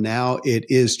 And so now it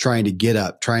is trying to get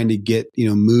up, trying to get,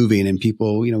 moving. And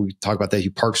people, we talk about that.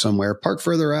 You park somewhere, park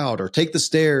further out or take the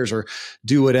stairs or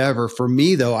do whatever. For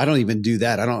me, though, I don't even do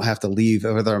that. I don't have to leave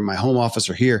whether I'm in my home office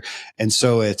or here. And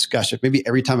so it's, gosh, maybe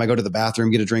every time I go to the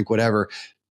bathroom, get a drink, whatever,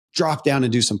 drop down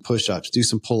and do some push-ups, do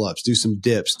some pull-ups, do some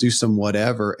dips, do some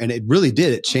whatever. And it really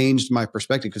did. It changed my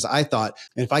perspective because I thought,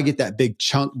 if I get that big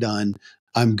chunk done,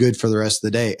 I'm good for the rest of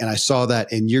the day. And I saw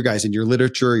that in your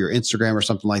literature, your Instagram or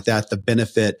something like that, the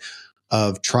benefit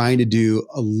of trying to do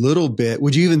a little bit.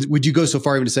 Would you go so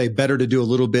far even to say better to do a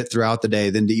little bit throughout the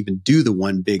day than to even do the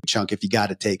one big chunk if you got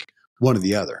to take one or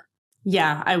the other?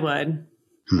 Yeah, I would.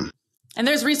 And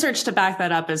there's research to back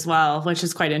that up as well, which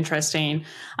is quite interesting.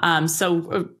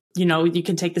 You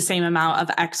can take the same amount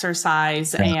of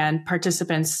exercise and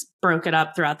participants broke it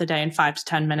up throughout the day in 5 to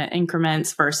 10 minute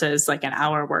increments versus like an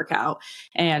hour workout.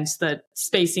 And the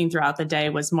spacing throughout the day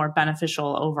was more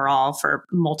beneficial overall for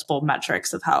multiple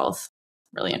metrics of health.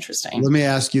 Really interesting. Let me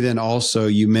ask you then also,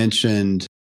 you mentioned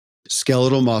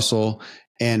skeletal muscle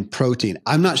and protein.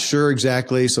 I'm not sure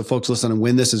exactly. So folks listening,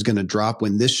 when this is going to drop,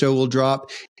 when this show will drop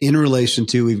in relation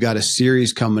to, we've got a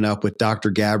series coming up with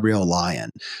Dr. Gabrielle Lyon.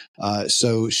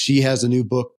 So she has a new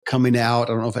book coming out.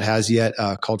 I don't know if it has yet,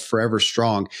 called Forever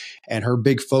Strong. And her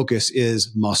big focus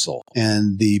is muscle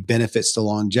and the benefits to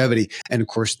longevity. And of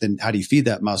course, then how do you feed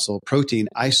that muscle? Protein.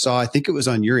 I think it was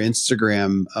on your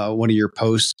Instagram, one of your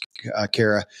posts,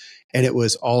 Kara. And it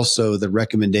was also the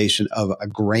recommendation of a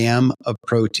gram of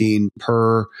protein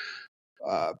per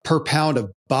pound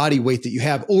of body weight that you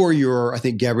have, or I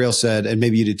think Gabrielle said, and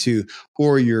maybe you did too,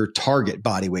 or your target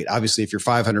body weight. Obviously, if you're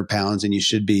 500 pounds and you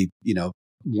should be,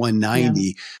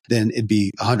 190, then it'd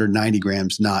be 190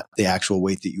 grams, not the actual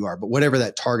weight that you are. But whatever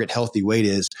that target healthy weight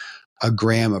is, a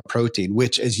gram of protein,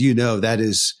 which, as you know,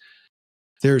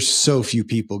 there's so few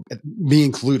people, me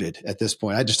included, at this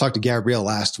point. I just talked to Gabrielle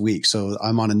last week. So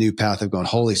I'm on a new path of going,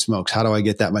 holy smokes, how do I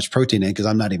get that much protein in? Because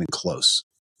I'm not even close.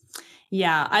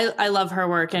 Yeah, I love her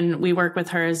work and we work with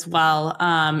her as well.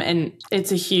 And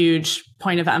it's a huge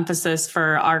point of emphasis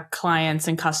for our clients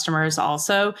and customers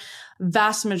also.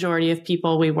 Vast majority of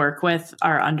people we work with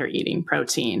are under eating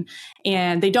protein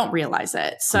and they don't realize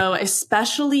it. So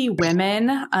especially women,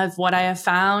 of what I have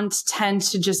found, tend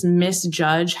to just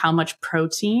misjudge how much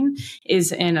protein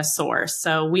is in a source.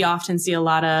 So we often see a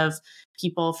lot of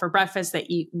people for breakfast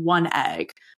that eat one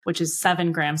egg, which is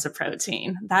 7 grams of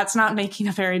protein. That's not making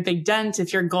a very big dent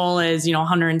if your goal is,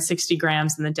 160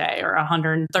 grams in the day or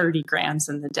 130 grams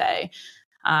in the day.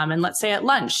 And let's say at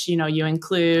lunch, you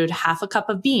include half a cup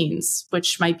of beans,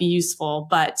 which might be useful,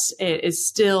 but it is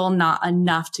still not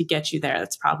enough to get you there.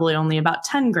 That's probably only about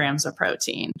 10 grams of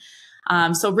protein.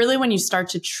 So really when you start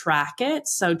to track it,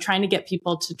 so trying to get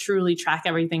people to truly track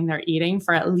everything they're eating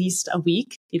for at least a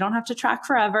week, you don't have to track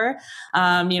forever.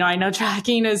 I know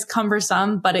tracking is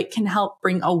cumbersome, but it can help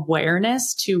bring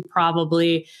awareness to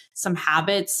probably some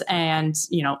habits and,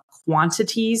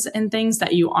 quantities and things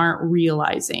that you aren't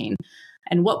realizing.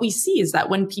 And what we see is that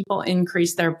when people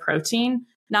increase their protein,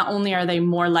 not only are they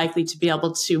more likely to be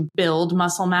able to build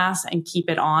muscle mass and keep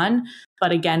it on,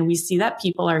 but again, we see that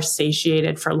people are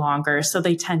satiated for longer. So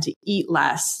they tend to eat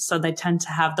less. So they tend to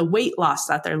have the weight loss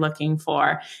that they're looking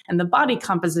for and the body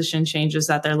composition changes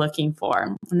that they're looking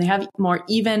for. And they have more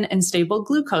even and stable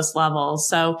glucose levels.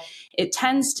 So it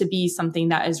tends to be something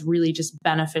that is really just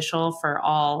beneficial for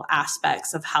all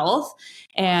aspects of health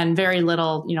and very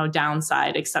little,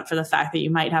 downside, except for the fact that you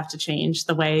might have to change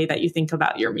the way that you think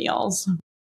about your meals.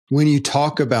 When you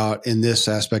talk about in this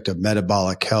aspect of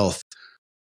metabolic health,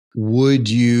 would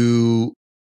you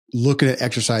look at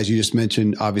exercise? You just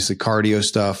mentioned obviously cardio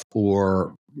stuff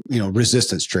or,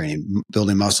 resistance training,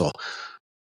 building muscle.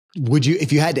 Would you,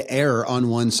 if you had to err on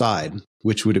one side,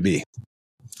 which would it be?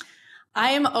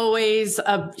 I am always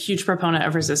a huge proponent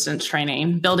of resistance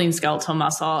training, building skeletal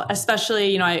muscle,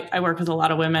 especially, I work with a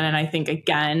lot of women and I think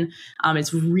again,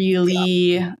 it's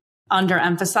really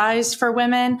underemphasized for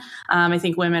women. I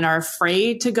think women are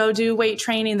afraid to go do weight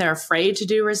training. They're afraid to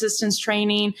do resistance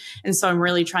training. And so I'm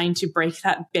really trying to break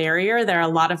that barrier. There are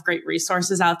a lot of great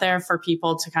resources out there for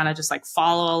people to kind of just like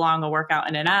follow along a workout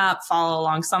in an app, follow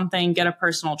along something, get a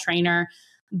personal trainer.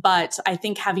 But I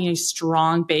think having a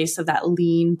strong base of that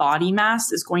lean body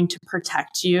mass is going to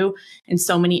protect you in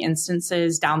so many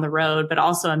instances down the road, but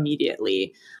also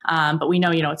immediately. But we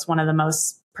know, it's one of the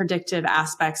most predictive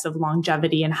aspects of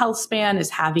longevity and health span is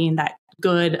having that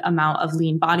good amount of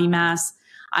lean body mass.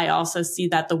 I also see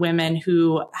that the women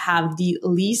who have the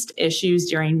least issues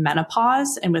during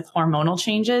menopause and with hormonal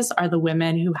changes are the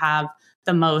women who have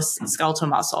the most skeletal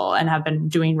muscle and have been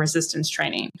doing resistance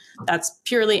training. That's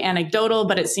purely anecdotal,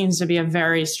 but it seems to be a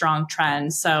very strong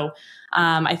trend. So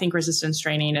I think resistance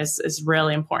training is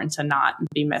really important to not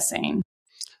be missing.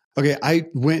 Okay, I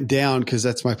went down because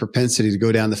that's my propensity to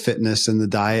go down the fitness and the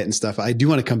diet and stuff. I do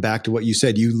want to come back to what you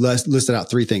said. You listed out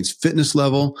 3 things: fitness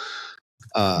level,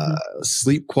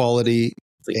 sleep quality,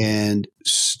 and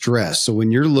stress. So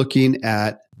when you're looking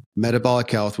at metabolic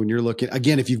health, when you're looking,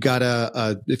 again, if you've got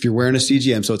if you're wearing a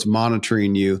CGM, so it's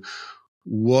monitoring you,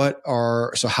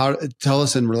 tell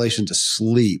us in relation to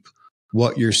sleep,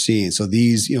 what you're seeing. So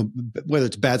these, whether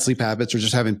it's bad sleep habits or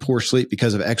just having poor sleep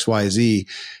because of XYZ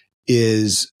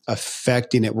is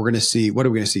affecting it. What are we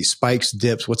going to see? Spikes,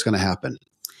 dips? What's going to happen?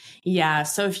 Yeah.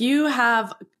 So if you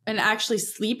have, and actually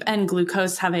sleep and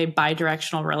glucose have a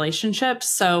bidirectional relationship.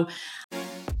 So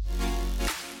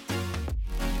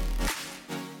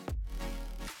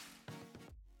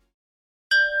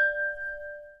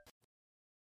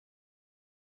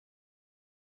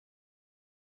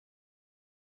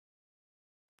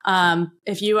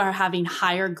if you are having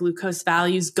higher glucose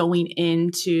values going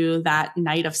into that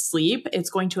night of sleep, it's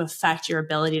going to affect your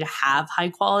ability to have high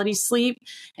quality sleep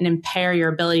and impair your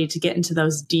ability to get into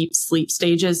those deep sleep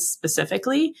stages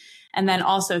specifically. And then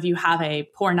also if you have a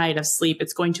poor night of sleep,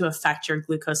 it's going to affect your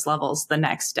glucose levels the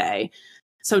next day.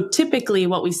 So typically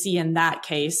what we see in that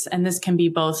case, and this can be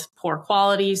both poor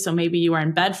quality. So maybe you are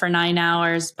in bed for 9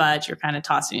 hours, but you're kind of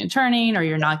tossing and turning, or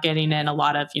you're not getting in a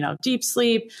lot of, deep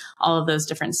sleep, all of those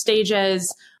different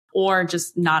stages, or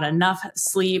just not enough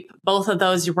sleep. Both of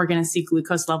those, we're going to see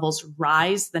glucose levels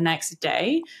rise the next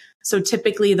day. So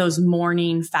typically those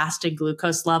morning fasted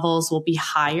glucose levels will be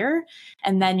higher.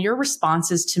 And then your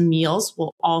responses to meals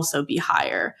will also be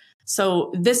higher.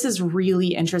 So this is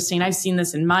really interesting. I've seen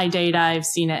this in my data. I've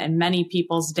seen it in many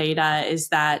people's data, is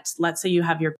that let's say you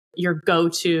have your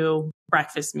go-to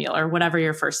breakfast meal or whatever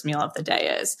your first meal of the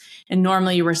day is. And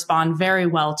normally you respond very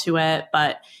well to it,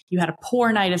 but you had a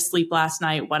poor night of sleep last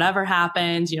night, whatever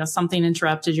happened, something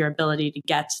interrupted your ability to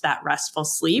get that restful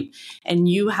sleep. And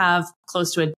you have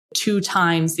close to 2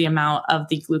 times the amount of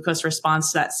the glucose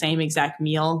response to that same exact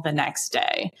meal the next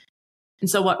day. And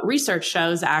so what research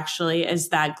shows actually is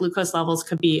that glucose levels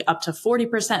could be up to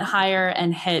 40% higher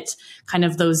and hit kind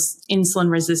of those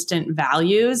insulin resistant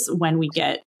values when we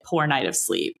get poor night of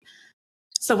sleep.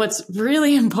 So what's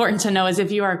really important to know is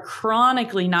if you are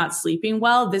chronically not sleeping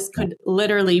well, this could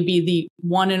literally be the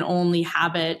one and only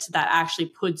habit that actually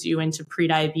puts you into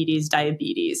prediabetes,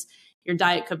 diabetes. Your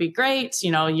diet could be great,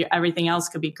 everything else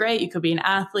could be great. You could be an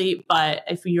athlete, but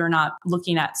if you're not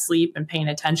looking at sleep and paying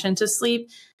attention to sleep,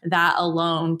 that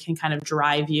alone can kind of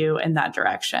drive you in that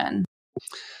direction.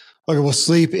 Okay, well,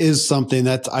 sleep is something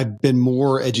that I've been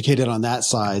more educated on that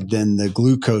side than the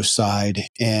glucose side.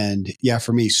 And yeah,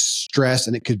 for me, stress,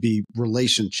 and it could be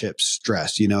relationship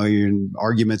stress, you're in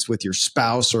arguments with your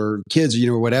spouse or kids,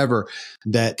 or whatever,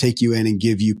 that take you in and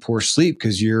give you poor sleep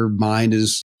because your mind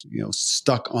is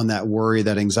stuck on that worry,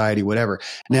 that anxiety, whatever.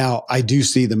 Now, I do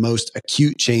see the most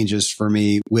acute changes for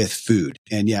me with food.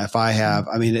 And yeah, if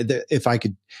I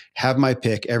could have my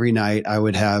pick every night, I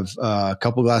would have a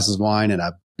couple glasses of wine and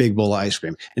a big bowl of ice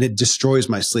cream, and it destroys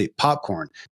my sleep. Popcorn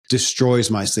destroys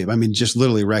my sleep. Just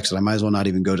literally wrecks it. I might as well not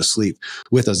even go to sleep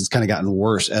with us. It's kind of gotten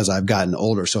worse as I've gotten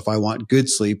older. So if I want good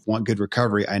sleep, want good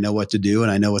recovery, I know what to do,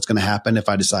 and I know what's going to happen if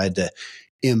I decide to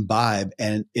imbibe,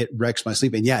 and it wrecks my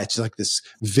sleep. And yeah, it's like this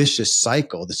vicious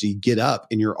cycle that you get up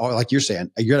and you're all, like you're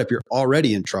saying, you get up, you're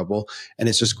already in trouble, and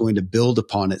it's just going to build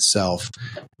upon itself,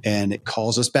 and it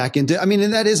calls us back into,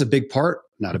 and that is a big part,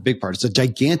 not a big part. It's a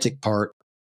gigantic part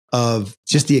of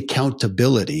just the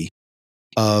accountability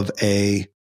of a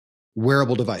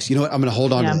wearable device. You know what? I'm going to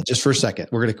hold on to that just for a second.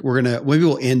 We're going to, maybe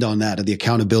we'll end on that, the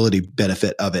accountability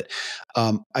benefit of it.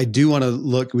 I do want to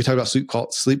look, we talked about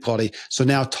sleep quality. So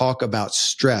now talk about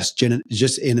stress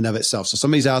just in and of itself. So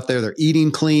somebody's out there, they're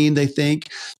eating clean. They think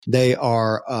let's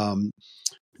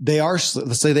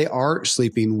say they are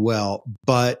sleeping well,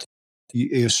 but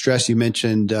stress, you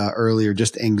mentioned earlier,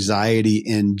 just anxiety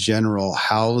in general,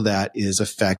 how that is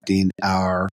affecting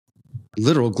our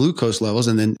literal glucose levels,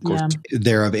 and then of course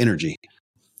thereof energy.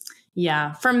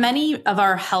 Yeah. For many of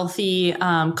our healthy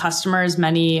customers,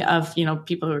 many of,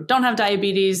 people who don't have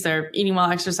diabetes, they're eating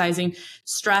while exercising,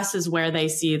 stress is where they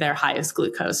see their highest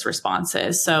glucose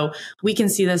responses. So we can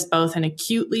see this both in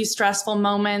acutely stressful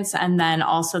moments and then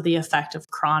also the effect of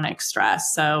chronic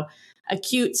stress. So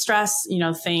acute stress,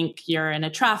 think you're in a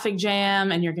traffic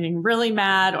jam and you're getting really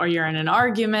mad, or you're in an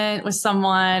argument with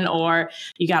someone, or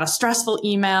you got a stressful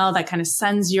email that kind of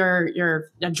sends your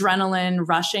adrenaline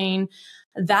rushing.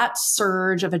 That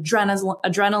surge of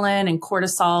adrenaline and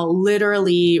cortisol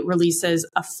literally releases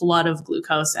a flood of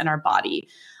glucose in our body.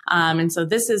 And so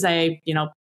this is a,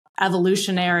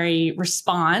 evolutionary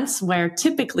response where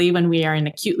typically when we are in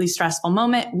an acutely stressful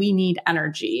moment, we need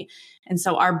energy. And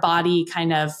so our body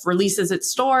kind of releases its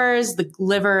stores. The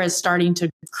liver is starting to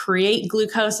create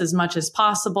glucose as much as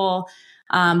possible.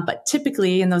 But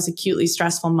typically in those acutely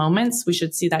stressful moments, we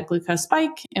should see that glucose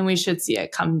spike and we should see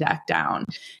it come back down.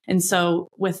 And so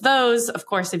with those, of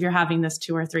course, if you're having this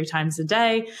 2 or 3 times a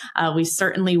day, we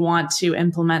certainly want to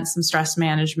implement some stress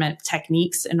management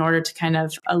techniques in order to kind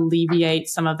of alleviate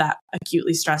some of that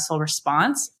acutely stressful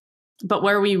response. But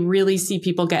where we really see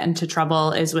people get into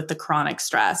trouble is with the chronic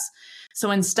stress. So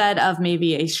instead of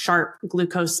maybe a sharp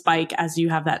glucose spike as you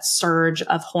have that surge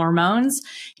of hormones,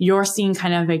 you're seeing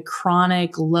kind of a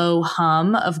chronic low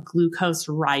hum of glucose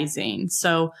rising.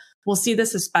 So we'll see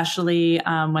this especially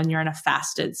when you're in a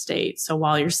fasted state. So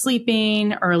while you're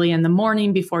sleeping, early in the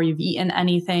morning before you've eaten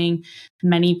anything,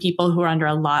 many people who are under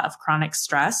a lot of chronic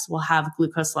stress will have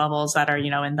glucose levels that are,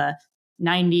 in the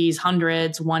 90s,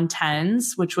 100s,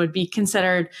 110s, which would be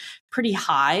considered pretty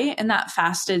high in that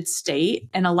fasted state.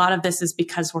 And a lot of this is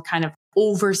because we're kind of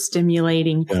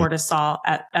overstimulating cortisol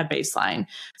at baseline.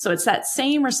 So it's that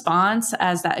same response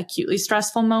as that acutely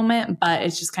stressful moment, but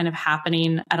it's just kind of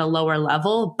happening at a lower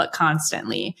level, but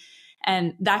constantly.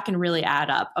 And that can really add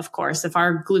up, of course. If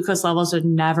our glucose levels are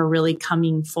never really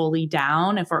coming fully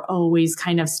down, if we're always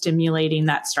kind of stimulating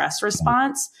that stress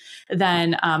response,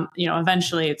 then,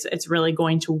 eventually it's really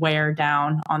going to wear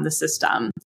down on the system.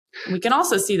 We can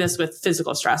also see this with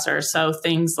physical stressors. So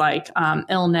things like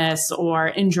illness or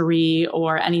injury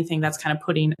or anything that's kind of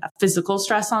putting a physical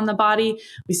stress on the body,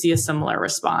 we see a similar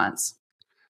response.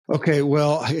 Okay.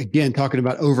 Well, again, talking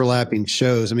about overlapping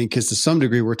shows, because to some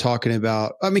degree we're talking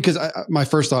about, because my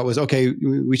first thought was, okay,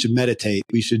 we should meditate.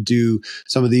 We should do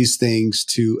some of these things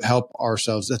to help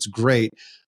ourselves. That's great.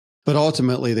 But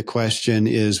ultimately the question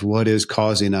is, what is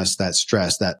causing us that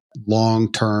stress, that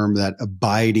long-term, that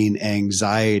abiding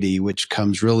anxiety, which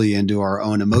comes really into our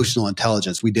own emotional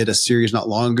intelligence. We did a series not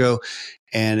long ago.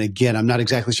 And again, I'm not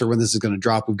exactly sure when this is going to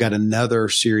drop. We've got another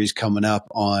series coming up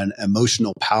on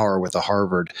emotional power with a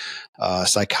Harvard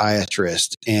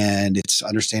psychiatrist. And it's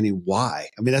understanding why.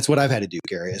 That's what I've had to do,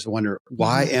 Gary, is wonder,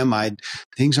 why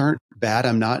things aren't bad.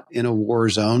 I'm not in a war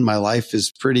zone. My life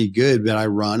is pretty good, but I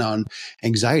run on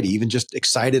anxiety, even just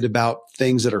excited about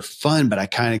things that are fun, but I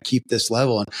kind of keep this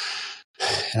level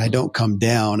and I don't come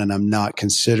down, and I'm not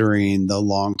considering the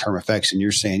long-term effects. And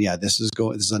you're saying, yeah, this is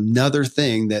another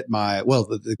thing that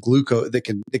the glucose that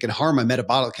can harm my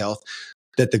metabolic health,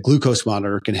 that the glucose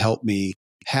monitor can help me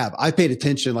have. I paid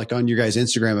attention, like on your guys'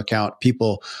 Instagram account,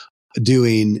 people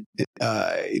doing,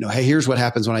 hey, here's what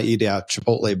happens when I eat a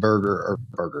Chipotle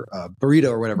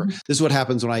burrito or whatever. Mm-hmm. This is what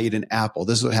happens when I eat an apple.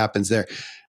 This is what happens there.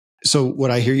 So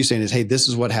what I hear you saying is, hey, this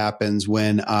is what happens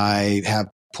when I have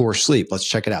poor sleep. Let's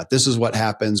check it out. This is what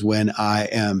happens when I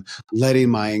am letting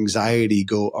my anxiety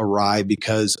go awry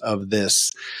because of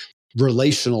this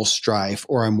relational strife,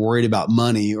 or I'm worried about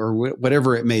money, or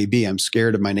whatever it may be. I'm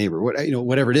scared of my neighbor,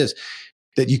 whatever it is,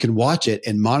 that you can watch it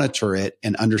and monitor it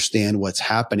and understand what's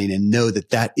happening and know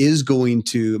that is going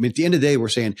to, at the end of the day, we're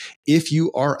saying if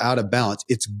you are out of balance,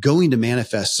 it's going to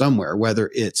manifest somewhere, whether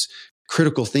it's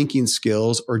critical thinking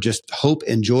skills or just hope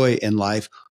and joy in life,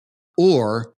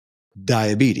 or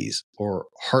diabetes or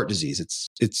heart disease.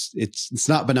 It's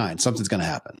not benign. Something's going to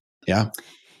happen. Yeah.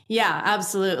 Yeah,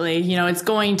 absolutely. It's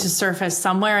going to surface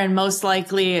somewhere, and most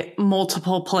likely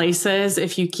multiple places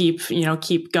if you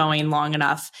keep going long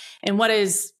enough. And what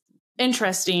is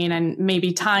interesting, and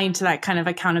maybe tying to that kind of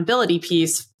accountability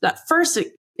piece, that first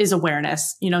is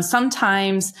awareness.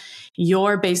 Sometimes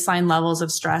your baseline levels of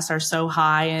stress are so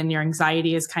high and your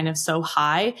anxiety is kind of so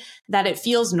high that it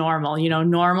feels normal.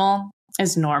 Normal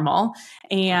is normal.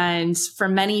 And for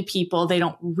many people, they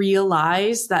don't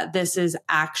realize that this is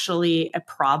actually a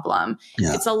problem.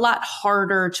 Yeah. It's a lot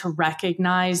harder to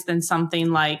recognize than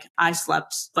something like, I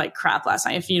slept like crap last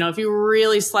night. If you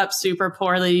really slept super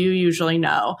poorly, you usually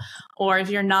know. Or if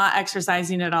you're not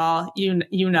exercising at all, you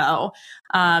know.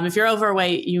 If you're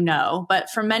overweight, you know. But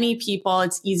for many people,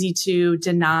 it's easy to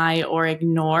deny or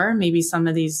ignore maybe some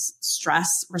of these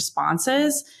stress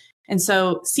responses. And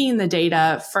so seeing the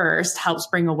data first helps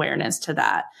bring awareness to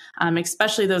that,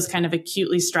 especially those kind of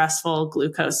acutely stressful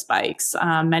glucose spikes.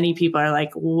 Many people are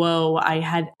like, whoa, I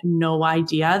had no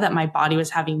idea that my body was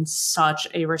having such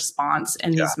a response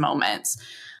in these moments.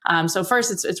 So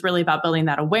first, it's really about building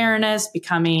that awareness,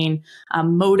 becoming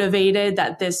motivated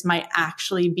that this might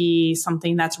actually be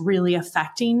something that's really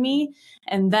affecting me.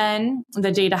 And then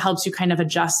the data helps you kind of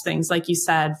adjust things. Like you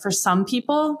said, for some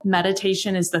people,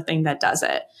 meditation is the thing that does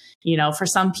it. For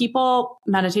some people,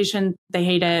 meditation, they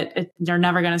hate it. They're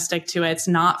never going to stick to it. It's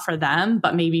not for them,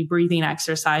 but maybe breathing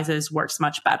exercises works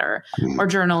much better, or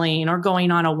journaling, or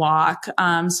going on a walk.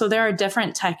 So there are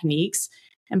different techniques.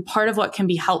 And part of what can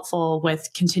be helpful with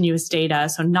continuous data,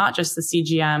 so not just the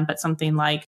CGM, but something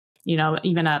like,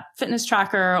 even a fitness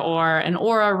tracker or an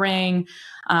Oura ring,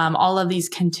 all of these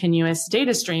continuous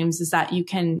data streams, is that you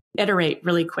can iterate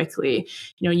really quickly.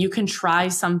 You can try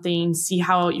something, see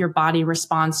how your body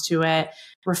responds to it,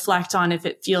 reflect on if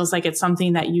it feels like it's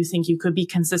something that you think you could be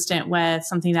consistent with,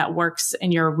 something that works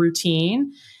in your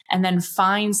routine, and then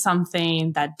find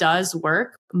something that does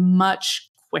work much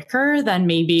quicker than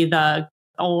maybe the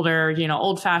older,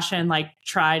 old fashioned, like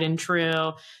tried and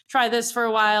true. Try this for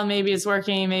a while. Maybe it's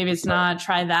working. Maybe it's not.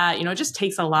 Try that. It just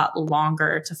takes a lot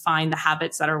longer to find the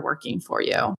habits that are working for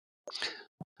you.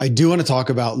 I do want to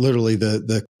talk about literally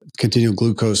the continual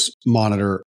glucose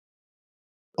monitor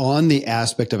on the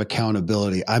aspect of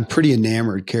accountability. I'm pretty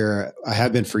enamored, Kara. I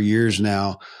have been for years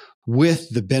now, with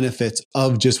the benefits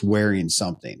of just wearing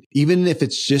something, even if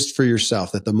it's just for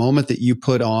yourself, that the moment that you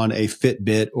put on a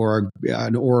Fitbit or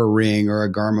an Oura ring or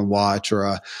a Garmin watch or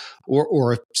a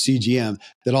CGM,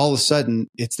 that all of a sudden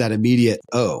it's that immediate,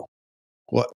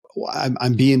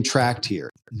 I'm being tracked here.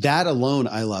 That alone,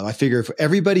 I love. I figure if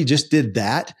everybody just did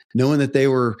that, knowing that they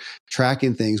were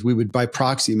tracking things, we would by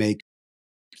proxy make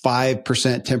 5%,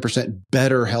 10%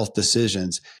 better health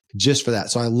decisions just for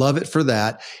that. So I love it for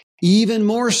that. Even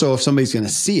more so if somebody's going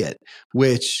to see it,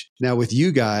 which now with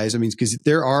you guys, because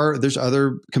there's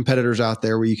other competitors out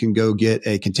there where you can go get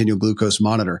a continual glucose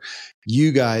monitor.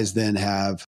 You guys then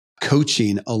have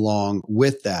coaching along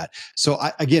with that. So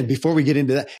again, before we get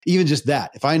into that, even just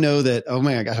that, if I know that, oh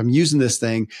my gosh, I'm using this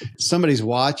thing, somebody's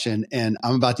watching and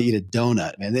I'm about to eat a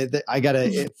donut, man, I got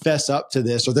to fess up to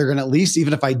this, or they're going to, at least,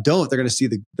 even if I don't, they're going to see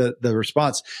the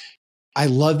response. I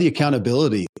love the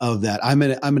accountability of that. I'm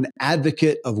an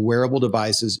advocate of wearable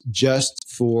devices just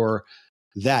for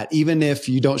that. Even if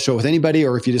you don't show it with anybody,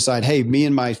 or if you decide, hey, me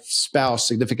and my spouse,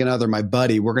 significant other, my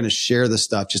buddy, we're going to share this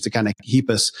stuff just to kind of keep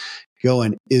us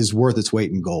going, is worth its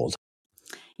weight in gold.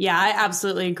 Yeah, I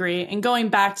absolutely agree. And going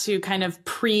back to kind of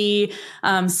pre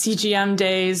CGM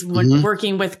days,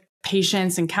 working with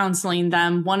patients and counseling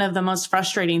them, one of the most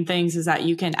frustrating things is that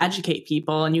you can educate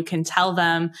people and you can tell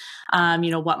them,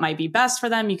 what might be best for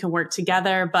them. You can work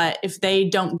together, but if they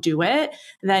don't do it,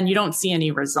 then you don't see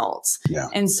any results. Yeah.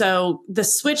 And so the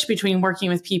switch between working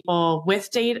with people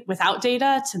with data, without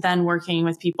data, to then working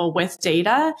with people with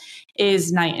data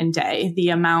is night and day. The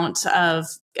amount of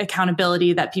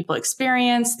accountability that people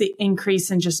experience, the increase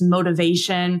in just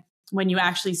motivation when you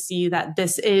actually see that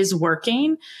this is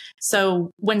working.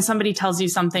 So when somebody tells you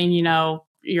something,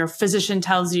 your physician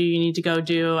tells you need to go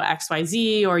do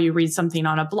XYZ, or you read something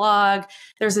on a blog,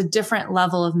 there's a different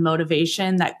level of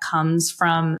motivation that comes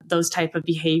from those type of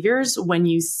behaviors when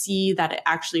you see that it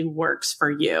actually works for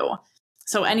you.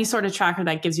 So any sort of tracker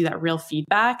that gives you that real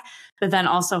feedback, but then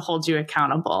also holds you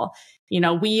accountable.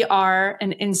 We are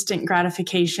an instant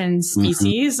gratification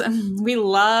species. Mm-hmm. We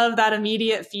love that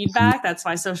immediate feedback. That's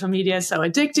why social media is so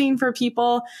addicting for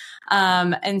people.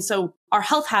 And so our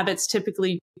health habits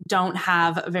typically don't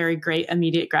have a very great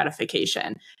immediate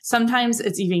gratification. Sometimes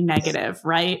it's even negative,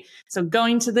 right? So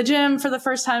going to the gym for the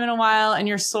first time in a while and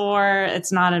you're sore,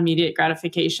 it's not immediate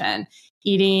gratification.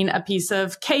 Eating a piece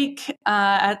of cake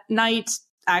at night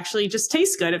actually just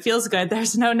tastes good. It feels good.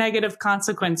 There's no negative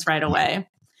consequence right away.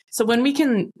 So when we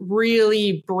can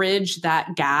really bridge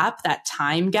that gap, that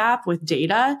time gap with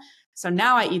data, So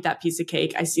now I eat that piece of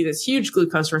cake. I see this huge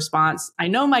glucose response. I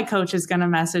know my coach is going to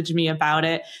message me about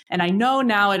it. And I know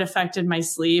now it affected my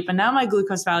sleep. And now my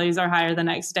glucose values are higher the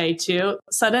next day too.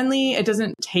 Suddenly it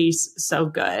doesn't taste so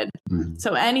good. Mm-hmm.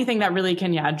 So anything that really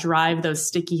can, drive those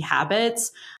sticky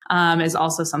habits is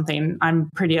also something I'm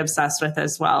pretty obsessed with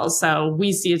as well. So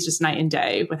we see it's just night and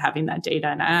day with having that data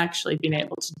and actually being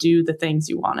able to do the things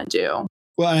you want to do.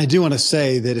 Well, and I do want to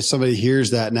say that if somebody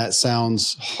hears that and that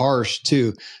sounds harsh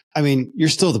too, I mean, you're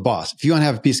still the boss. If you want to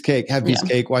have a piece of cake, have a piece of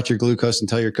cake, watch your glucose and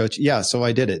tell your coach, yeah, so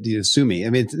I did it. You sue me. I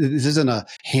mean, this isn't a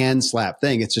hand slap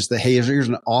thing. It's just that, hey, here's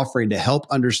an offering to help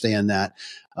understand that.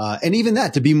 And even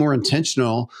that, to be more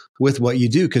intentional with what you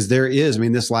do. Cause there is, I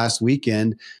mean, this last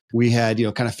weekend we had,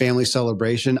 kind of family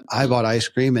celebration. I bought ice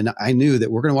cream and I knew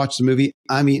that we're going to watch the movie.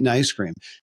 I'm eating ice cream.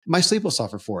 My sleep will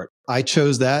suffer for it. I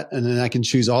chose that. And then I can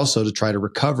choose also to try to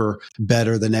recover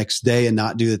better the next day and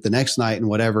not do it the next night and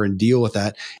whatever and deal with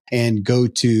that and go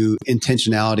to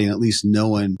intentionality and at least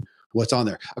knowing what's on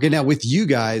there. Okay. Now with you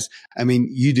guys, I mean,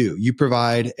 you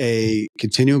provide a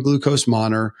continual glucose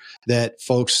monitor that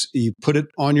folks, you put it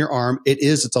on your arm.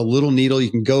 It's a little needle.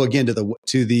 You can go again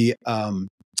to the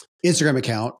Instagram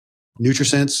account,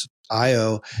 NutriSense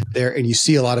IO there. And you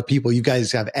see a lot of people, you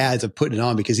guys have ads of putting it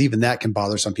on because even that can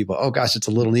bother some people. Oh gosh, it's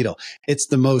a little needle. It's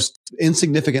the most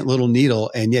insignificant little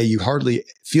needle. And yeah, you hardly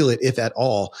feel it, if at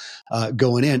all,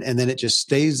 going in. And then it just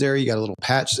stays there. You got a little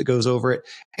patch that goes over it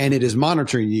and it is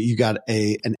monitoring you. You got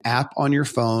an app on your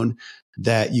phone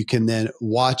that you can then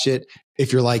watch it.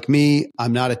 If you're like me,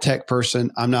 I'm not a tech person.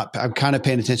 I'm kind of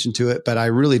paying attention to it, but I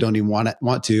really don't even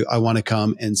want to. I want to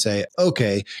come and say,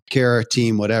 okay, Kara,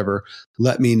 team, whatever,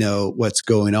 let me know what's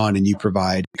going on. And you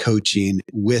provide coaching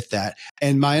with that.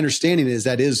 And my understanding is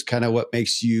that is kind of what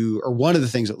makes you, or one of the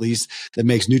things at least that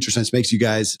makes NutriSense, makes you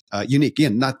guys unique.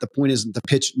 Again, the point isn't to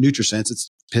pitch NutriSense.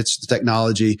 It's pitch the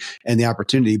technology and the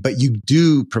opportunity, but you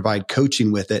do provide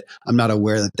coaching with it. I'm not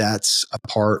aware that that's a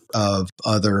part of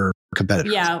other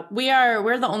competitors. Yeah,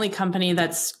 we're the only company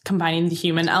that's combining the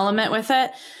human element with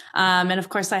it. And of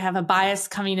course I have a bias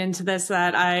coming into this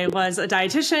that I was a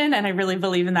dietitian and I really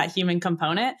believe in that human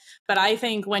component. But I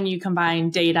think when you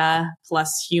combine data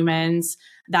plus humans,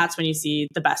 that's when you see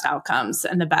the best outcomes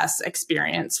and the best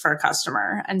experience for a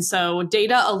customer. And so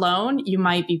data alone, you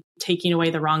might be taking away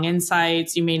the wrong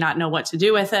insights. You may not know what to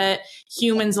do with it.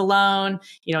 Humans alone,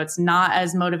 it's not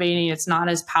as motivating. It's not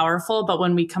as powerful. But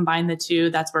when we combine the two,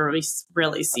 that's where we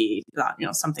really see that,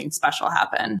 something special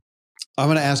happen. I'm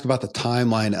going to ask about the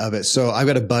timeline of it. So I've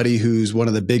got a buddy who's one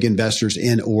of the big investors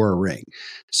in Oura Ring.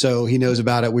 So he knows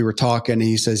about it. We were talking and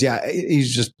he says, yeah,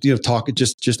 he's just, talking,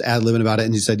 just ad-libbing about it.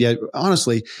 And he said, yeah,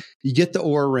 honestly, you get the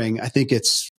Oura Ring. I think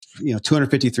it's,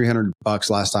 $250, $300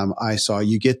 last time I saw.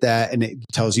 You get that and it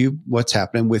tells you what's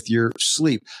happening with your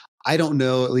sleep. I don't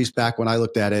know, at least back when I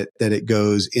looked at it, that it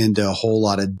goes into a whole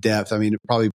lot of depth. I mean, it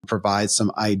probably provides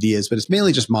some ideas, but it's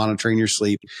mainly just monitoring your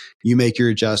sleep. You make your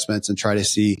adjustments and try to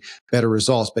see better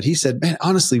results. But he said, man,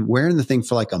 honestly, wearing the thing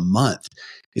for like a month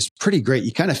is pretty great.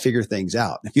 You kind of figure things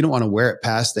out. If you don't want to wear it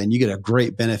past then, you get a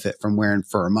great benefit from wearing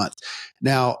for a month.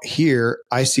 Now here,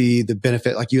 I see the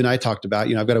benefit, like you and I talked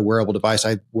about, I've got a wearable device.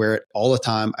 I wear it all the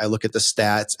time. I look at the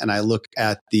stats and I look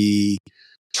at the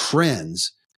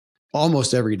trends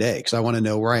almost every day because I want to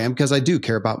know where I am because I do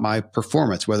care about my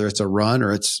performance, whether it's a run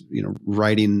or it's,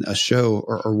 writing a show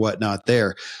or whatnot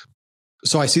there.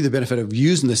 So I see the benefit of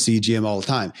using the CGM all the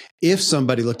time. If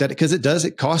somebody looked at it, because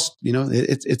it costs,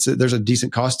 there's a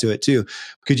decent cost to it too.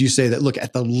 Could you say that, look,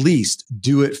 at the least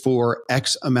do it for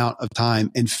X amount of time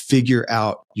and figure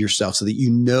out yourself so that you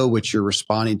know what you're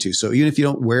responding to. So even if you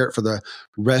don't wear it for the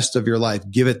rest of your life,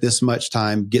 give it this much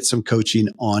time, get some coaching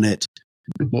on it.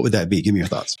 What would that be? Give me your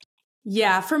thoughts.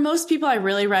 Yeah, for most people, I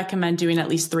really recommend doing at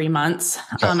least 3 months.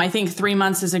 Okay. I think 3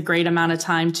 months is a great amount of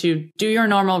time to do your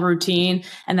normal routine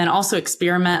and then also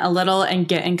experiment a little and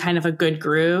get in kind of a good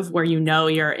groove where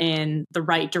you're in the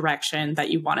right direction that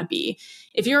you want to be.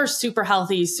 If you're super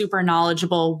healthy, super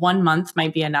knowledgeable, 1 month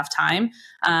might be enough time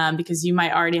because you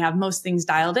might already have most things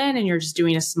dialed in and you're just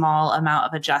doing a small amount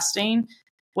of adjusting.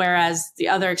 Whereas the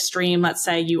other extreme, let's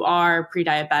say you are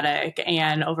pre-diabetic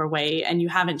and overweight and you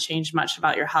haven't changed much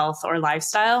about your health or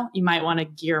lifestyle, you might want to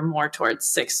gear more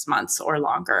towards 6 months or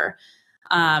longer.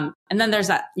 And then there's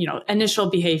that, initial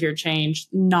behavior change,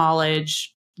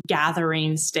 knowledge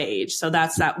gathering stage. So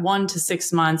that's that 1 to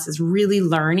 6 months is really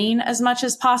learning as much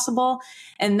as possible.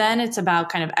 And then it's about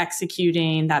kind of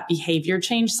executing that behavior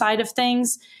change side of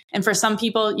things. And for some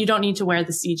people, you don't need to wear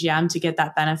the CGM to get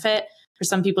that benefit. For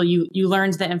some people, you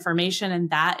learned the information and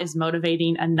that is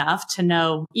motivating enough to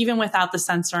know, even without the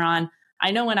sensor on,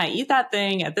 I know when I eat that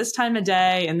thing at this time of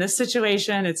day in this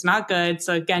situation, it's not good.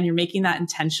 So again, you're making that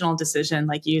intentional decision,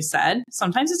 like you said.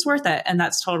 Sometimes it's worth it, and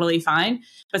that's totally fine,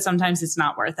 but sometimes it's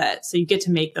not worth it. So you get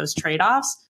to make those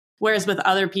trade-offs. Whereas with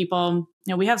other people,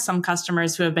 we have some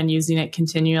customers who have been using it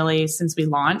continually since we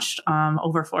launched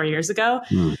over 4 years ago.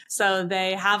 So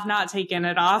they have not taken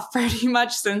it off pretty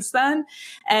much since then.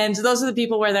 And those are the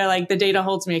people where they're like, the data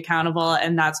holds me accountable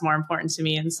and that's more important to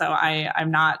me. And so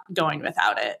I'm not going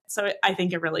without it. So I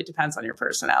think it really depends on your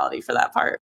personality for that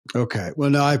part. Okay. Well,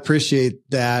 no, I appreciate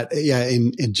that. Yeah.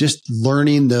 And just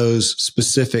learning those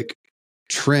specific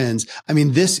trends. I mean,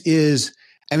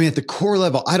 at the core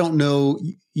level, I don't know,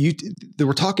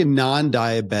 we're talking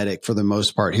non-diabetic for the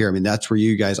most part here. I mean, that's where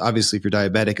you guys, obviously, if you're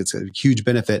diabetic, it's a huge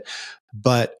benefit.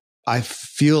 But I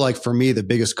feel like for me, the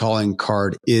biggest calling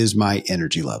card is my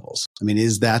energy levels. I mean,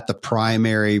 is that the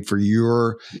primary for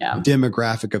your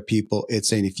demographic of people? It's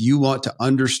saying if you want to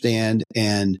understand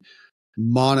and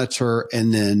monitor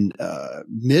and then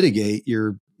mitigate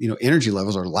your energy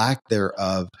levels or lack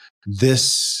thereof,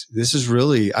 this is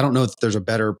really, I don't know if there's a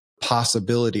better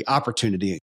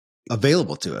opportunity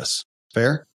available to us.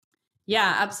 Fair?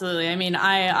 Yeah, absolutely. I mean,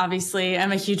 I obviously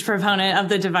am a huge proponent of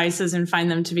the devices and find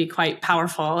them to be quite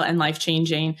powerful and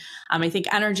life-changing. I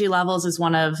think energy levels is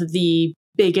one of the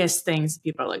biggest things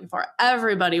people are looking for.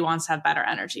 Everybody wants to have better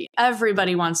energy.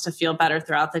 Everybody wants to feel better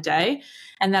throughout the day.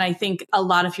 And then I think a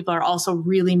lot of people are also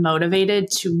really motivated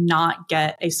to not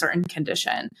get a certain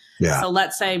condition. Yeah. So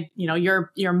let's say,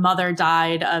 your mother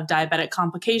died of diabetic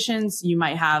complications. You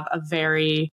might have a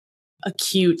very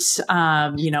acute,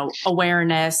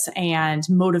 awareness and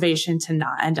motivation to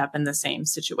not end up in the same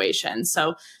situation.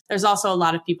 So there's also a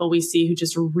lot of people we see who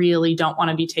just really don't want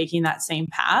to be taking that same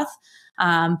path.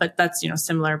 But that's,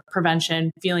 similar prevention,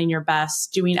 feeling your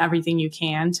best, doing everything you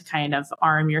can to kind of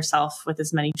arm yourself with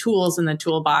as many tools in the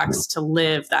toolbox to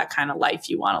live that kind of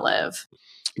life you want to live.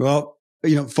 Well,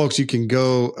 folks, you can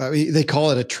go, they call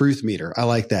it a truth meter. I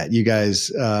like that. You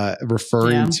guys,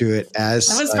 referring to it as.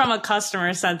 That was from a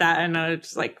customer said that, and I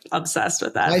was obsessed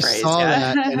with that phrase. I saw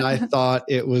that and I thought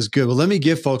it was good. Well, let me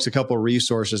give folks a couple of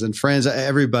resources, and friends,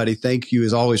 everybody, thank you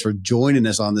as always for joining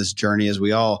us on this journey as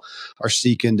we all are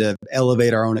seeking to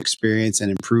elevate our own experience and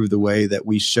improve the way that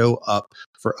we show up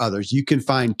for others. You can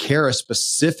find Kara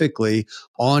specifically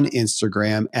on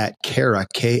Instagram at Kara,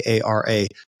 Kara,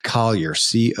 Collier,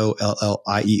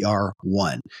 Collier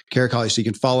 1. Kara Collier. So you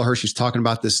can follow her. She's talking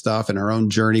about this stuff and her own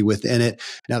journey within it.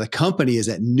 Now, the company is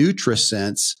at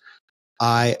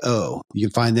NutriSense.io. You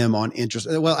can find them on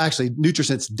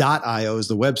NutriSense.io is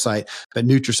the website, but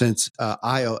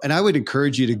NutriSense.io. And I would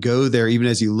encourage you to go there even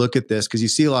as you look at this, because you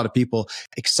see a lot of people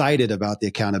excited about the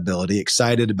accountability,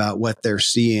 excited about what they're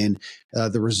seeing,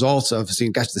 the results of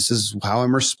seeing, gosh, this is how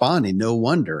I'm responding. No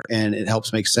wonder. And it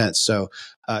helps make sense. So,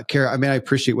 Kara, I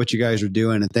appreciate what you guys are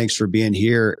doing, and thanks for being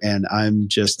here. And I'm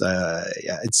just,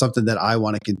 it's something that I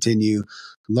want to continue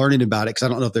learning about it, because I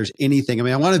don't know if there's anything.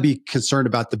 I want to be concerned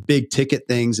about the big ticket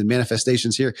things and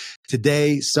manifestations here.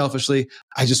 Today, selfishly,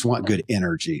 I just want good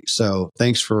energy. So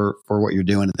thanks for what you're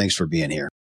doing, and thanks for being here.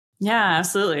 Yeah,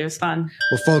 absolutely. It was fun.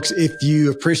 Well, folks, if you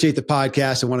appreciate the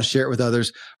podcast and want to share it with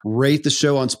others, rate the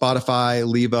show on Spotify,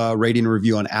 leave a rating and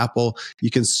review on Apple. You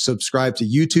can subscribe to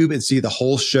YouTube and see the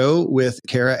whole show with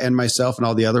Kara and myself and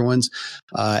all the other ones.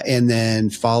 And then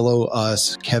follow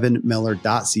us,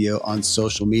 kevinmiller.co, on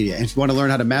social media. And if you want to learn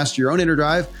how to master your own inner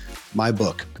drive, my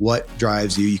book, What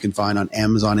Drives You, you can find on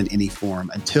Amazon in any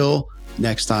form. Until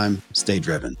next time, stay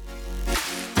driven.